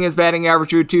upping his batting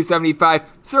average to 275.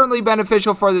 Certainly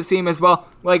beneficial for the team as well.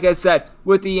 Like I said,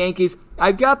 with the Yankees,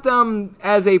 I've got them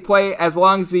as a play as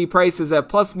long as the price is at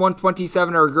plus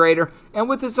 127 or greater. And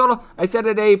with this total, I set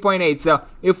it at 8.8. So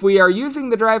if we are using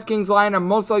the DraftKings line, I'm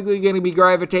most likely going to be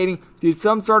gravitating to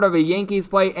some sort of a Yankees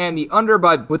play and the under.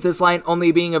 But with this line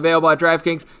only being available at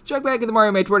DraftKings, check back at the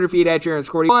Mario My Twitter feed at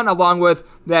Aaron41, along with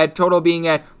that total being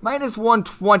at minus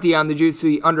 120 on the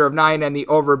juicy under of 9 and the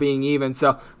over being even.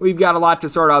 So we've got a lot to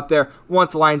sort out there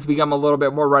once the lines become a little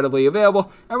bit more readily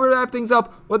available. And we're going to wrap things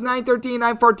up with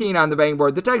 9-13, 9-14 on the betting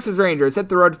board. The Texas Rangers hit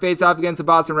the road to face off against the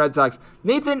Boston Red Sox.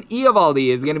 Nathan Eovaldi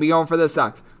is going to be going for the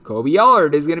Sox. Kobe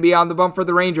Allard is going to be on the bump for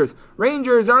the Rangers.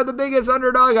 Rangers are the biggest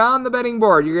underdog on the betting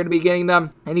board. You're going to be getting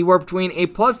them anywhere between a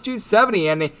plus 270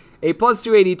 and a plus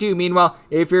 282. Meanwhile,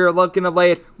 if you're looking to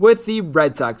lay it with the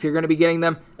Red Sox, you're going to be getting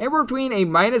them anywhere between a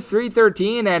minus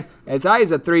 313 and as high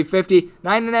as a 350.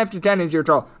 9.5 to 10 is your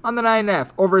total. On the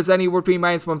 9.5, over is anywhere between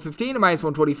minus 115 and minus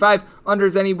 125. Under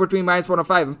is anywhere between minus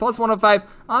 105 and plus 105.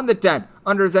 On the 10,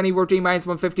 under is anywhere between minus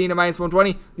 115 and minus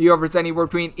 120. The over is anywhere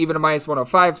between even a minus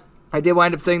 105. I did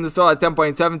wind up setting the total at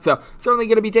 10.7, so certainly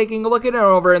going to be taking a look at it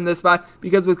over in this spot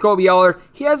because with Kobe Allard,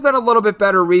 he has been a little bit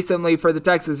better recently for the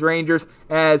Texas Rangers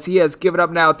as he has given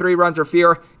up now 3 runs or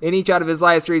fewer in each out of his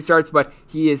last 3 starts, but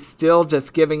he is still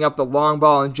just giving up the long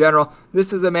ball in general.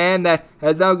 This is a man that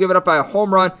has now given up a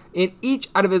home run in each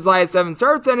out of his last 7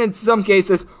 starts, and in some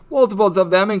cases, multiples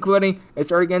of them, including a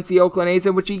start against the Oakland A's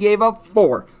in which he gave up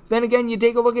 4. Then again, you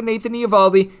take a look at Nathan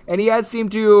Eovaldi, and he has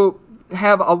seemed to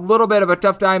have a little bit of a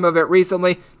tough time of it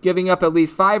recently, giving up at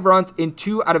least 5 runs in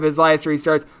 2 out of his last 3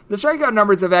 starts. The strikeout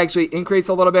numbers have actually increased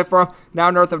a little bit for him, now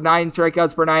north of 9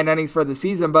 strikeouts per 9 innings for the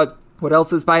season, but what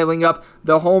else is piling up?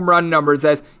 The home run numbers,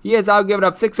 as he has now given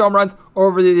up 6 home runs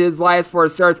over his last 4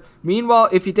 starts. Meanwhile,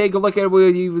 if you take a look at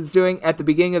what he was doing at the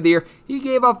beginning of the year, he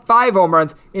gave up 5 home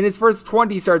runs in his first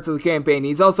 20 starts of the campaign.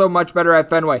 He's also much better at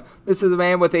Fenway. This is a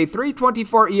man with a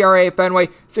 3.24 ERA at Fenway,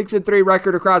 6-3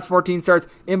 record across 14 starts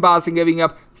in Boston, giving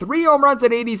up 3 home runs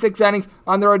in 86 innings.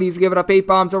 On the road, he's given up 8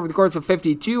 bombs over the course of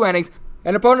 52 innings.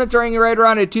 And opponents are hanging right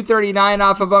around a 239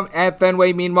 off of him at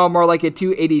Fenway. Meanwhile, more like a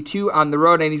 282 on the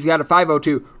road, and he's got a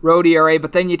 502 road ERA.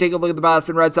 But then you take a look at the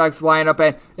Boston Red Sox lineup,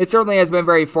 and it certainly has been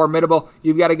very formidable.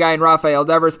 You've got a guy in Rafael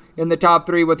Devers in the top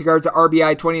 3 with regards to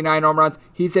RBI, 29 home runs.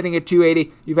 He's hitting at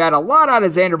 280. You've had a lot out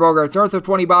of Xander Bogaerts, north of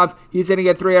 20 bombs. He's hitting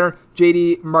at 300.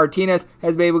 JD Martinez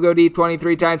has been able to go deep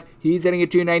 23 times. He's hitting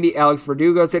at 290. Alex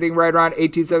Verdugo's hitting right around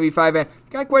 8.275, and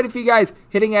got quite a few guys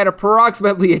hitting at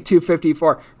approximately at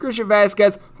 254. Christian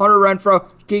Vasquez, Hunter Renfroe,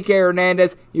 Kike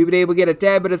Hernandez. You've been able to get a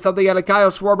tad bit of something out of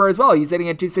Kyle Schwarber as well. He's hitting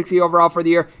at 260 overall for the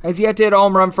year. Has yet to hit a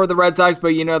home run for the Red Sox, but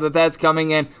you know that that's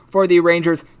coming in for the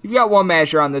Rangers. You've got one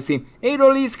masher on this team.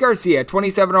 Adolis Garcia,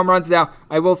 27 home runs now.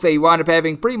 I will say he wound up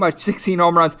having pretty much 16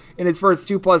 home runs in his first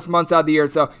 2+ months out of the year,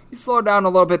 so he slowed down a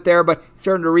little bit there, but he's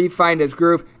starting to refine his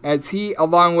groove as he,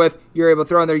 along with, you're able to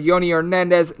throw in there Yoni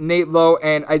Hernandez, Nate Lowe,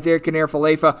 and Isaiah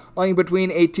Kiner-Falefa, only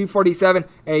between a 247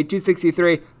 and a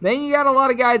 263. Then you got a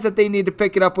lot of guys that they need to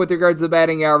pick it up with regards to the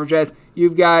batting average, as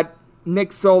you've got Nick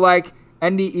Solak,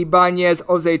 Andy Ibanez,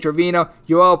 Jose Trevino,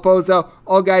 Yoel Pozo,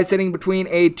 All guys sitting between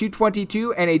a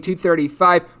 222 and a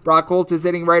 235. Brock Holt is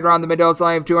hitting right around the Mendoza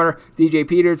line of 200. DJ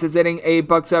Peters is hitting a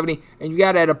 $170, and you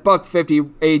got at a $150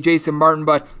 a Jason Martin.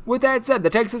 But with that said, the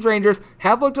Texas Rangers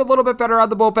have looked a little bit better out of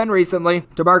the bullpen recently.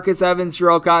 DeMarcus Evans,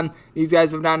 Jarrell Cotton, these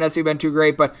guys have not necessarily been too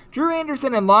great, but Drew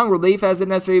Anderson in long relief hasn't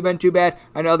necessarily been too bad.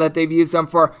 I know that they've used them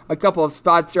for a couple of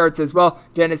spot starts as well.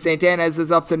 Dennis Santana has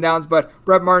his ups and downs, but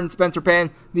Brett Martin, Spencer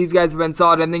Pan, these guys have been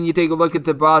solid. And then you take a look at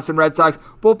the Boston Red Sox.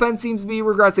 Bullpen seems to be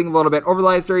regressing a little bit over the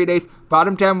last 30 days.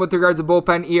 Bottom 10 with regards to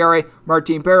bullpen ERA.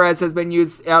 Martin Perez has been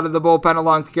used out of the bullpen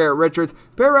along with Garrett Richards.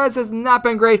 Perez has not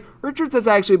been great. Richards has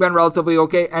actually been relatively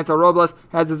okay. Ansel Robles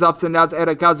has his ups and downs.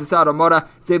 Eda Kazusato Mota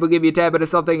is able to give you a tad bit of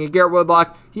something. And Garrett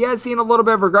Woodlock, he has seen a little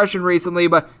bit of regression recently,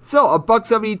 but still a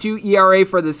 $1.72 ERA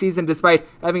for the season despite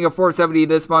having a .470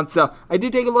 this month. So I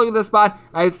did take a look at this spot.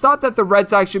 I thought that the Red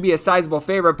Sox should be a sizable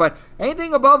favorite, but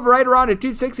anything above right around a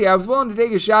 260, I was willing to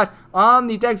take a shot on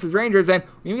the Texas Rangers, and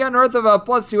we got north of a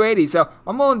plus 280, so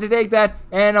I'm willing to take that,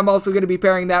 and I'm also going to be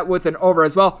pairing that with an over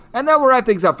as well. And that will wrap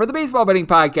things up for the Baseball Betting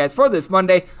Podcast for this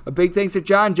Monday. A big thanks to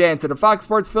John Jansen of Fox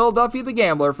Sports Philadelphia The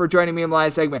Gambler for joining me in the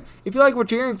last segment. If you like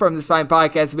what you're hearing from this fine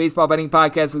podcast, the Baseball Betting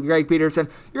Podcast with Greg Peterson,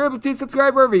 you're able to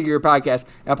subscribe wherever you get your podcast: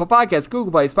 Apple Podcasts,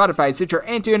 Google Play, Spotify, Stitcher,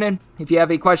 and TuneIn. If you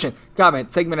have a question,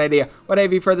 comment, segment idea, what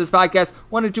have you for this podcast,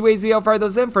 one of two ways we help fire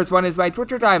those in. First one is my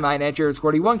Twitter timeline at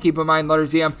Yours41. Keep in mind,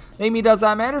 letters EM. Name me does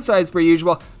not matter, so as per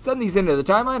usual, send these into the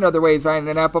timeline. Other ways, find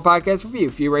an Apple Podcast review.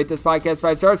 If you rate this podcast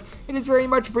 5 stars, it is very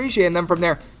much appreciated. And then from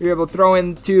there, you're able to throw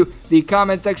into the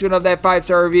comment section of that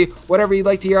 5-star review whatever you'd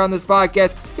like to hear on this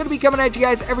podcast. Going to be coming at you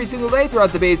guys every single day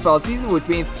throughout the baseball season, which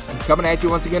means I'm coming at you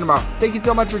once again tomorrow. Thank you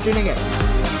so much for tuning in.